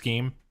 offensive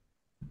scheme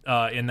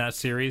in that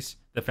series.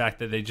 The fact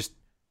that they just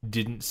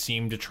didn't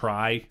seem to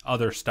try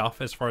other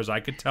stuff, as far as I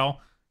could tell.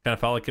 Kind of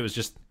felt like it was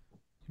just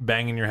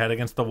banging your head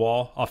against the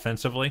wall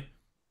offensively.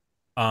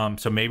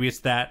 So maybe it's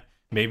that.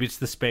 Maybe it's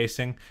the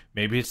spacing.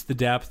 Maybe it's the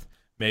depth.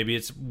 Maybe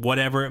it's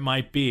whatever it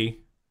might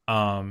be.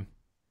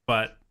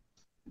 But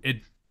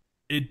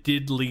it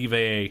did leave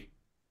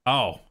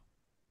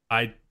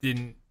I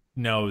didn't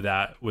know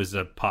that was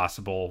a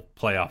possible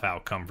playoff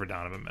outcome for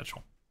Donovan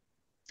Mitchell.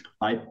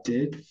 I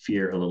did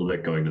fear a little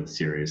bit going to the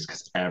series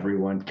because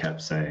everyone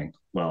kept saying,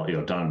 well,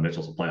 Donovan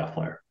Mitchell's a playoff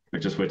player.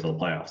 Like, just wait till the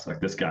playoffs.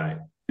 Like, this guy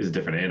is a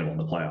different animal in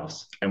the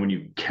playoffs. And when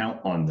you count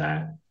on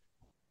that,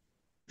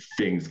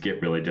 things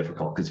get really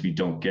difficult, because if you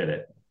don't get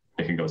it,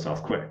 it can go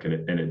south quick. And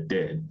it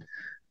did.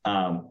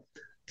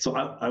 So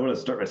I want to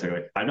start by saying,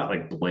 like, I'm not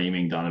like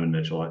blaming Donovan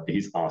Mitchell.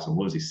 He's awesome.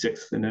 What was he,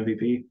 6th in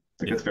MVP?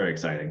 That's very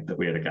exciting that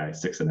we had a guy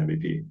 6th in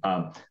MVP.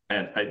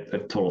 And I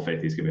have total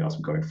faith he's going to be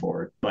awesome going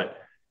forward.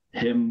 But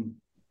him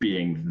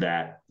being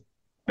that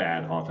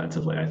bad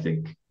offensively, I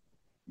think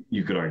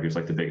you could argue is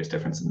like the biggest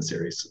difference in the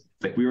series.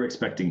 Like, we were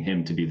expecting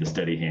him to be the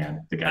steady hand,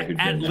 the guy who'd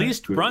at been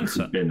least there,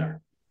 Brunson. Who'd been there.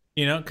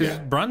 Because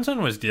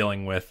Brunson was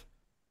dealing with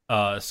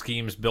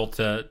schemes built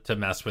to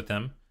mess with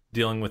him,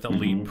 dealing with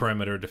elite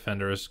perimeter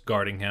defenders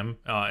guarding him,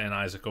 and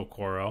Isaac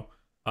Okoro,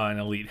 an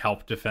elite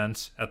help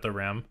defense at the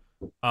rim.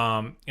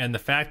 And the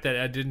fact that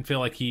I didn't feel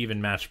like he even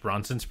matched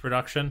Brunson's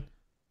production,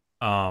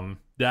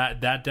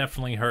 that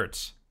definitely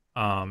hurts.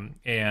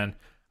 And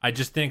I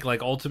just think,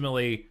 like,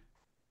 ultimately,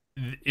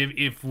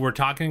 if we're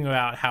talking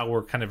about how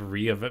we're kind of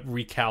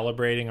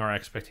recalibrating our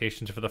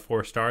expectations for the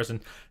 4 stars, and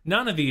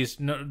none of these,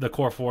 the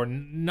core 4,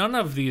 none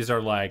of these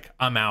are like,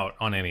 I'm out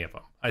on any of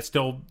them. I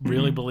still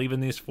really believe in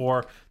these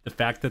 4. The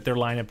fact that their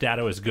lineup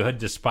data is good,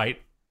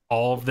 despite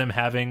all of them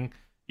having,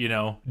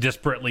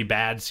 disparately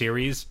bad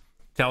series,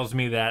 tells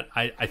me that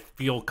I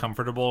feel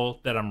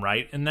comfortable that I'm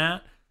right in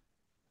that.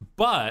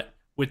 But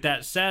with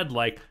that said,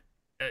 like,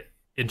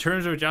 in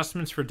terms of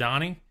adjustments for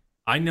Donnie,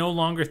 I no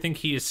longer think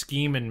he is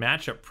scheme and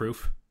matchup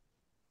proof.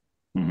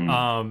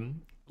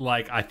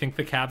 Like, I think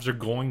the Cavs are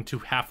going to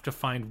have to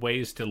find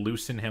ways to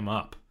loosen him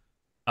up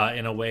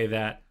in a way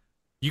that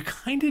you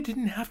kind of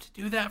didn't have to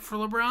do that for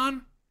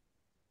LeBron.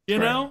 You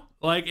know?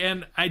 Like,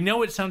 and I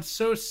know it sounds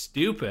so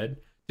stupid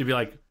to be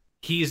like,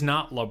 he's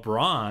not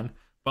LeBron,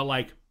 but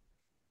like,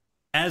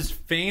 as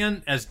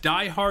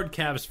diehard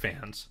Cavs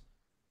fans,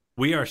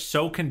 we are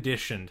so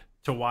conditioned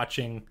to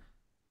watching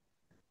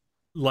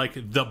like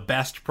the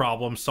best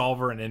problem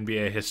solver in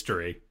NBA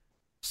history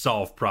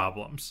solve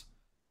problems.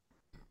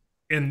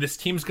 And this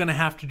team's going to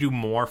have to do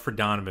more for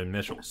Donovan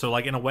Mitchell. So,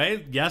 like, in a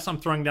way, yes, I'm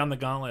throwing down the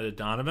gauntlet at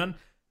Donovan,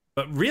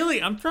 but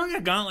really, I'm throwing a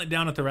gauntlet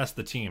down at the rest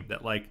of the team.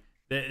 That, like,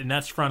 and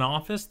that's front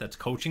office, that's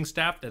coaching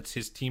staff, that's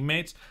his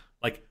teammates.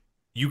 Like,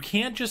 you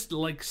can't just,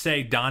 like,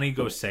 say, Donnie,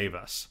 go save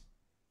us.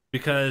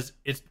 Because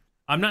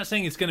I'm not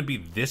saying it's going to be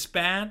this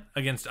bad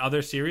against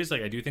other series.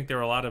 Like, I do think there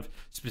are a lot of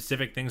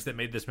specific things that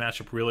made this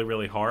matchup really,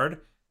 really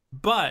hard.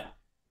 But,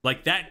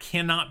 like, that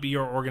cannot be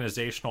your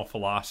organizational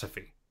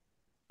philosophy.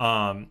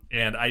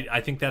 And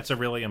I think that's a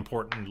really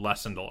important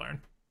lesson to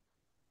learn.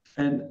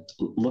 And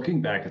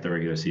looking back at the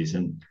regular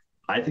season,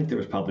 I think there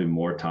was probably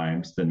more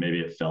times than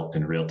maybe it felt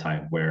in real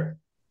time where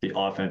the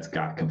offense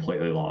got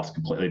completely lost,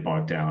 completely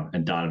bogged down,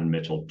 and Donovan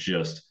Mitchell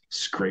just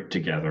scraped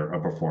together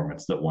a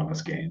performance that won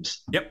us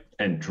games. Yep.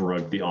 And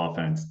drug the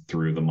offense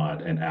through the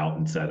mud and out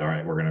and said, all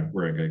right, we're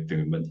gonna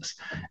do this.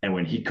 And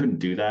when he couldn't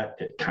do that,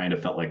 it kind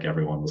of felt like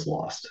everyone was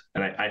lost.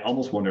 And I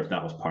almost wonder if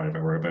that was part of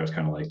it, where everybody was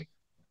kind of like,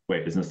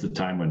 wait, isn't this the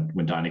time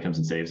when Donnie comes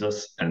and saves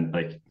us? And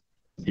like,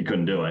 he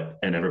couldn't do it.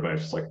 And everybody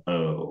was just like,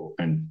 oh,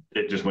 and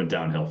it just went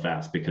downhill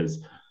fast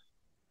because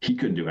he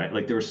couldn't do it.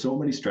 Like, there were so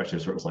many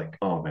stretches where it was like,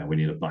 oh man, we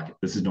need a bucket.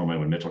 This is normally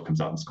when Mitchell comes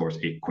out and scores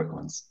 8 quick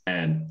ones.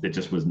 And it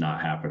just was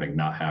not happening.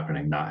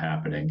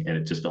 And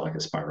it just felt like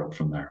it spiraled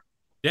from there.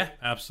 Yeah,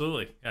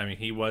 absolutely. I mean,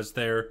 he was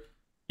there.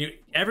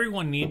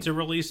 Everyone needs a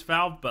release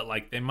valve, but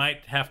like, they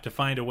might have to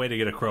find a way to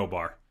get a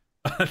crowbar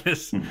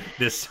this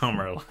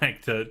summer,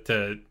 like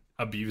to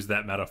abuse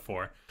that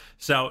metaphor.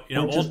 So,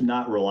 or just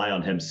not rely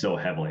on him so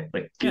heavily.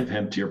 Like, give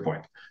him, to your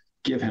point,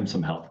 give him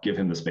some help, give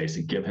him the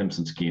spacing, give him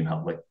some scheme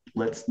help. Like,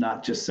 let's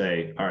not just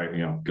say, all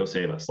right, go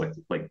save us.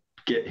 Like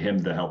get him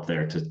the help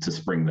there to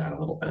spring that a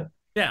little bit.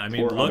 Yeah, I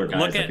mean,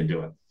 look at can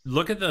do it.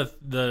 Look at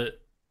the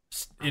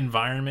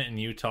environment in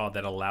Utah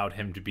that allowed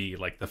him to be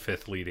like the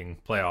 5th leading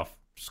playoff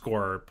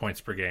scorer, points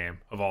per game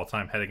of all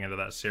time heading into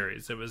that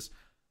series. It was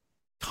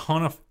a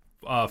ton of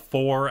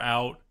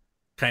 4-out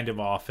kind of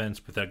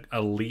offense with an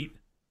elite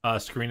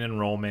screen and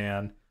roll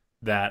man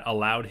that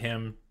allowed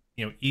him,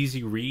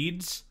 easy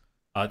reads.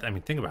 I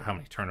mean, think about how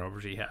many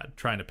turnovers he had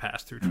trying to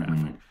pass through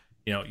traffic.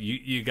 Mm-hmm.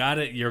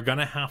 You're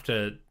gonna have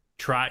to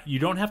try. You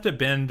don't have to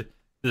bend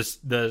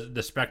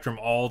the spectrum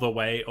all the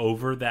way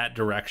over that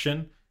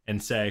direction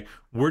and say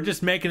we're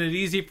just making it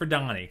easy for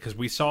Donnie, because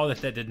we saw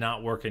that did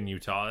not work in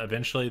Utah.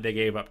 Eventually, they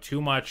gave up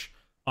too much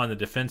on the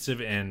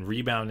defensive and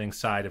rebounding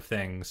side of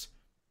things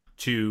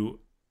to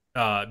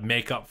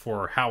make up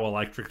for how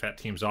electric that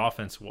team's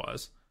offense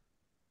was.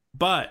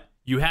 But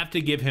you have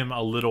to give him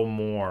a little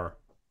more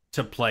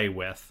to play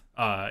with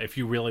if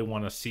you really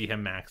want to see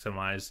him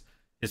maximize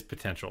his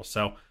potential.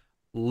 So,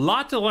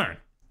 lot to learn.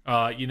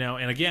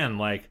 And again,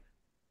 like,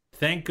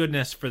 thank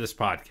goodness for this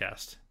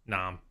podcast,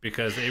 Nam,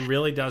 because it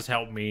really does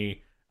help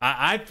me.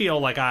 I feel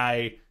like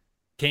I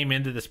came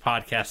into this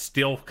podcast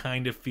still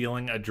kind of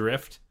feeling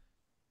adrift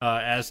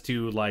as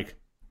to like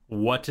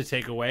what to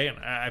take away. And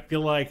I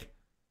feel like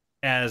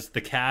as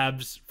the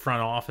Cavs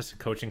front office and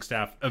coaching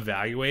staff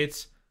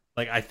evaluates,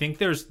 like, I think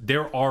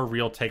there are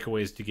real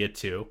takeaways to get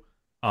to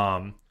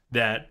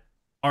that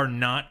are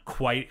not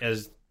quite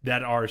as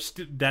that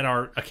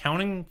are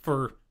accounting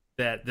for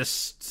that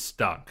this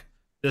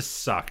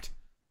sucked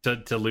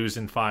to lose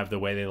in 5 the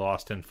way they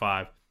lost in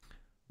 5,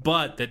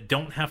 but that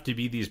don't have to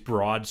be these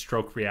broad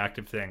stroke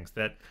reactive things.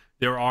 That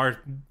there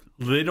are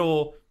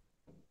little,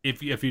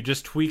 if you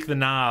just tweak the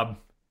knob,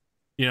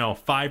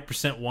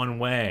 5% one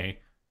way,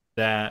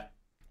 that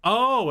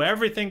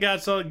everything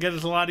gets a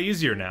lot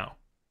easier now.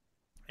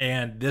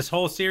 And this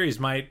whole series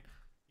might,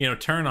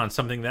 turn on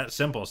something that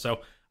simple. So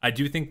I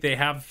do think they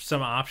have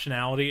some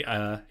optionality,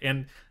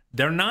 and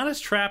they're not as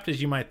trapped as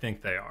you might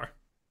think they are.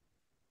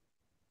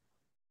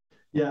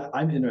 Yeah,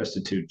 I'm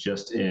interested too,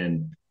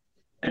 and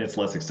it's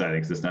less exciting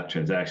because it's not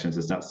transactions.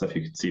 It's not stuff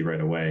you can see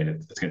right away, and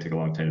it's going to take a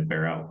long time to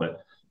bear out.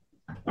 But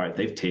all right,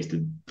 they've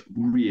tasted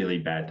really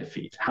bad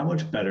defeat. How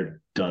much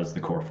better does the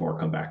core 4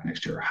 come back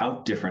next year? How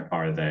different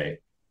are they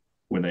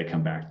when they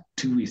come back?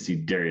 Do we see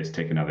Darius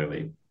take another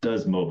lead?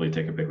 Does Mobley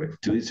take a big lead?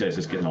 Do these guys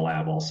just get in the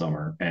lab all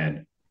summer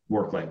and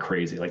work like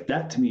crazy? Like,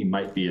 that to me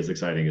might be as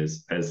exciting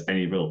as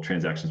any real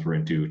transactions we're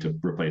going to do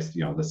to replace,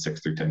 the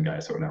 6 through 10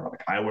 guys or whatever.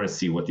 Like, I want to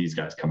see what these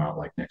guys come out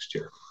like next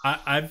year.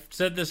 I've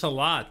said this a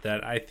lot,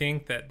 that I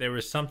think that there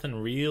was something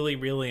really,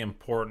 really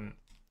important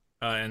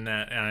in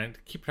that, and I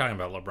keep talking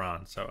about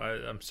LeBron, so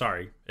I'm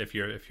sorry if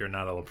you're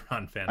not a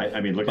LeBron fan.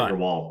 I mean, look at your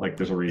wall. Like,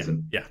 there's a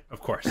reason. Yeah,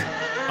 of course.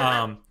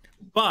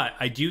 But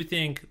I do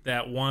think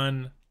that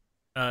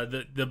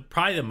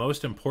probably the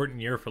most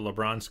important year for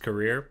LeBron's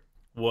career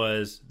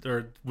was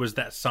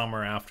that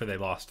summer after they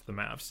lost to the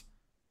Mavs,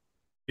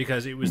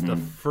 because it was the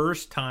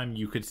first time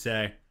you could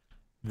say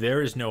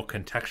there is no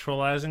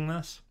contextualizing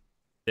this.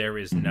 There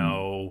is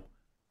no,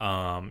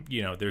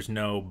 there's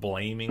no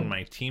blaming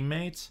my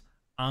teammates.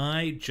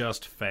 I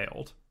just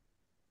failed.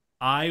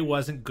 I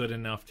wasn't good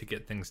enough to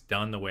get things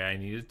done the way I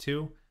needed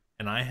to,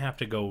 and I have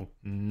to go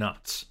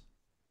nuts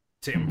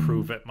to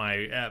improve at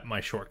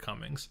my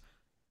shortcomings.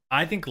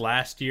 I think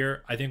last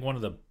year, one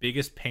of the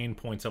biggest pain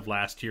points of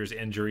last year's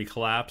injury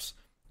collapse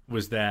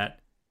was that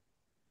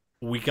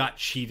we got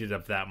cheated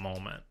of that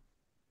moment.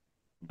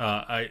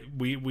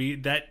 We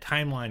that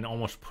timeline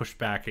almost pushed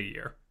back a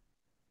year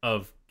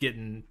of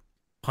getting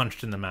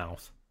punched in the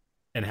mouth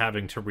and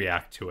having to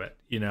react to it,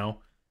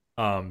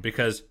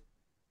 because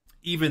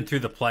even through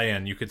the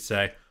play-in, you could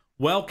say,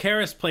 well,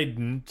 Karras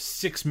played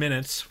 6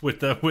 minutes with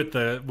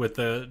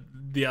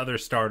the other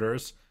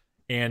starters,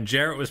 and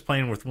Jarrett was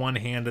playing with one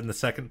hand in the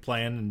second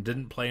play-in and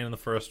didn't play in the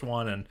first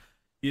one, and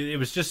it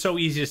was just so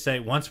easy to say,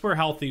 once we're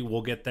healthy,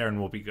 we'll get there and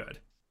we'll be good.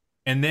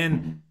 And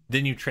then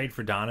you trade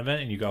for Donovan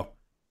and you go,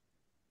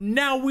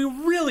 now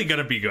we're really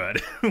going to be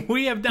good.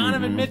 We have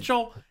Donovan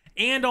Mitchell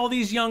and all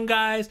these young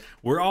guys.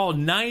 We're all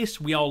nice.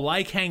 We all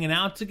like hanging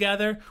out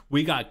together.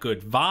 We got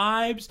good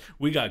vibes.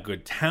 We got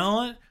good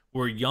talent.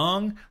 We're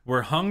young.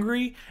 We're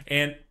hungry.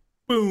 And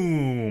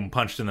boom,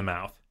 punched in the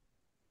mouth.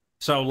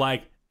 So,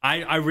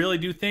 I really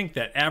do think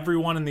that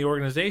everyone in the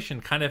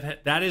organization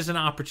that is an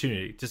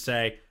opportunity to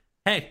say,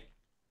 hey,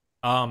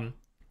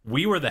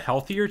 we were the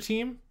healthier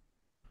team.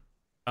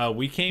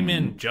 We came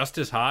in just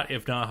as hot,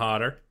 if not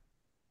hotter,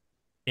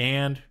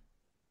 and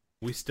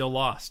we still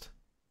lost,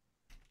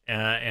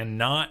 and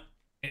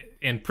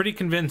pretty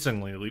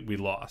convincingly we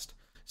lost.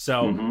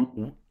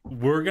 So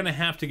we're gonna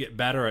have to get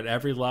better at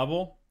every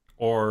level,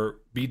 or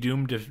be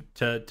doomed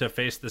to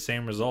face the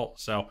same result.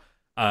 So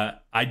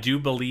I do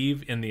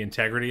believe in the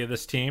integrity of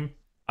this team.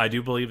 I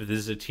do believe that this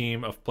is a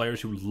team of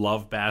players who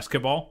love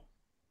basketball,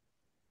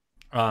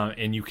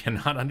 and you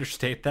cannot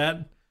understate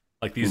that.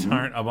 These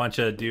aren't a bunch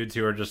of dudes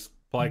who are just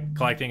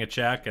collecting a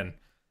check and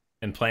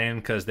playing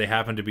because they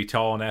happen to be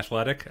tall and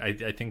athletic. I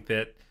think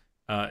that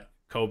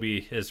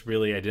Kobe has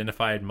really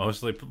identified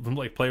mostly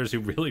players who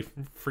really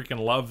freaking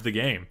love the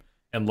game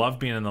and love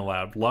being in the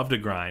lab, love to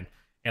grind.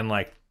 And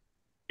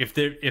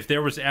if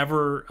there was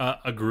ever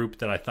a group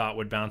that I thought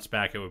would bounce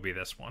back, it would be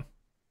this one.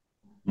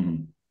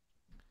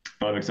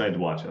 I'm excited to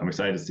watch it. I'm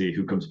excited to see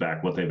who comes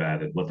back, what they've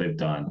added, what they've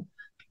done.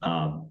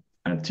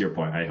 And to your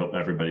point, I hope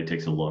everybody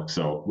takes a look.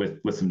 So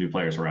with some new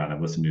players around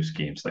and with some new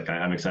schemes,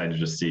 I'm excited to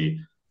just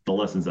see the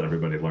lessons that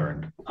everybody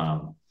learned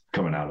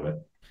coming out of it.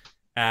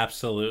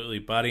 Absolutely,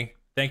 buddy.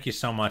 Thank you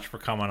so much for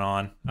coming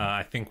on.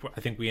 I think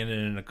we ended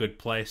in a good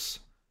place.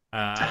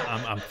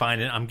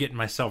 I'm getting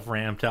myself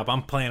ramped up.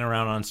 I'm playing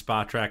around on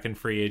Spot Track and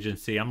free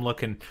agency. I'm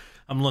looking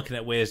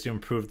at ways to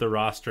improve the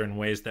roster in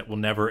ways that will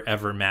never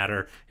ever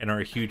matter and are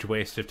a huge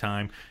waste of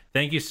time.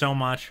 Thank you so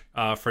much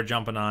for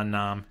jumping on,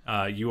 Nam.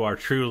 You are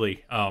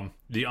truly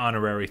the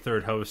honorary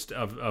third host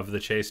of the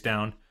Chase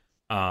Down,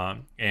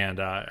 and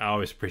I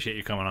always appreciate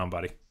you coming on,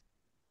 buddy.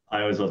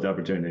 I always love the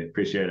opportunity.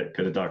 Appreciate it.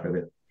 Good to talk with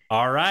you.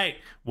 All right.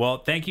 Well,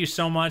 thank you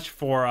so much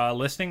for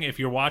listening. If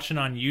you're watching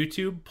on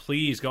YouTube,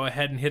 please go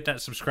ahead and hit that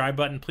subscribe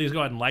button. Please go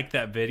ahead and like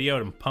that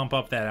video to pump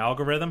up that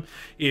algorithm.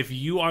 If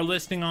you are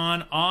listening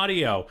on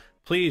audio,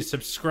 please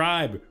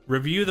subscribe,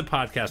 review the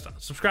podcast,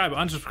 subscribe,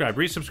 unsubscribe,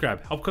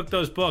 resubscribe, help cook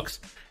those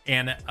books,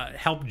 and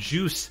help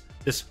juice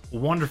this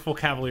wonderful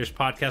Cavaliers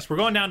podcast. We're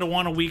going down to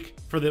one a week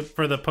for the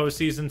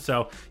postseason,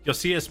 so you'll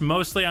see us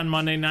mostly on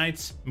Monday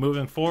nights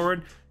moving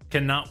forward.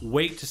 Cannot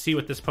wait to see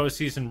what this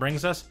postseason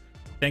brings us.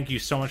 Thank you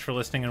so much for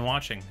listening and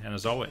watching, and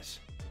as always,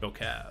 go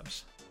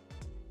Cavs.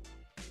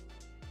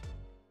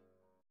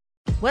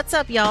 What's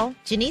up, y'all?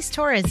 Janice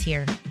Torres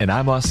here. And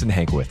I'm Austin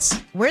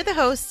Hankwitz. We're the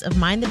hosts of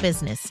Mind the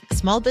Business,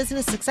 Small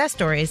Business Success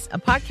Stories, a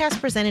podcast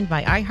presented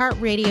by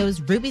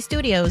iHeartRadio's Ruby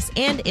Studios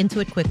and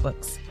Intuit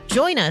QuickBooks.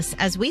 Join us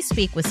as we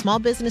speak with small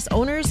business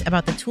owners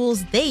about the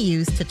tools they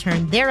use to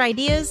turn their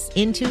ideas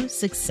into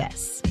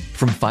success.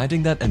 From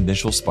finding that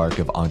initial spark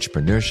of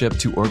entrepreneurship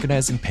to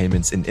organizing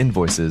payments and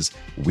invoices,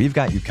 we've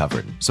got you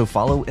covered. So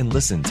follow and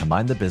listen to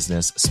Mind the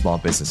Business, Small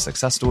Business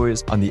Success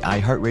Stories on the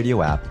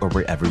iHeartRadio app or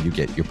wherever you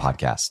get your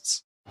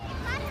podcasts.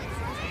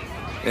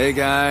 Hey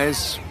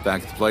guys,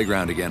 back at the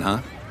playground again,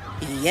 huh?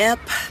 Yep.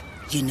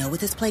 You know what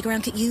this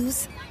playground could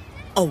use?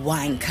 A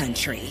wine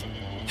country.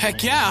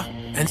 Heck yeah,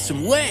 and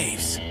some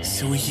waves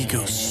so we could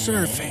go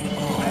surfing.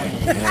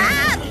 Oh, yeah.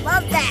 Ah,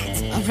 love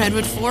that. A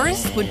redwood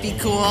forest would be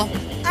cool.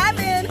 I'm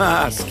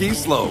in. Ski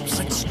slopes.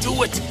 Let's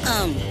do it.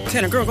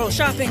 Can a girl go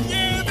shopping?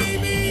 Yeah,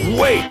 baby.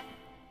 Wait!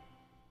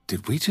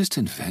 Did we just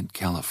invent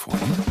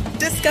California?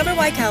 Discover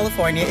why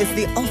California is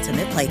the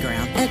ultimate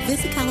playground at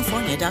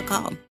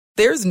visitcalifornia.com.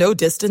 There's no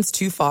distance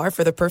too far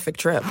for the perfect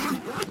trip.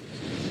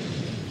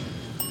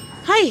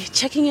 Hi,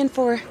 checking in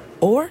for...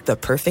 Or the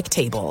perfect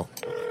table.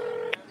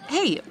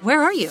 Hey,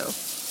 where are you?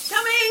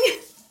 Coming!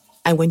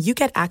 And when you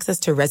get access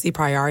to Resi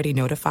Priority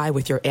Notify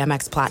with your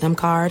Amex Platinum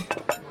card...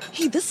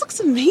 Hey, this looks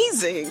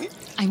amazing.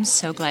 I'm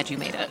so glad you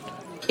made it.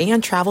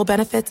 And travel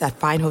benefits at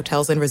fine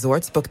hotels and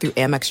resorts booked through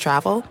Amex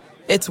Travel,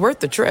 it's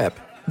worth the trip.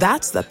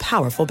 That's the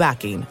powerful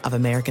backing of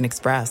American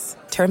Express.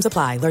 Terms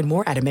apply. Learn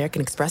more at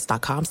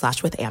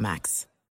americanexpress.com/withAmex.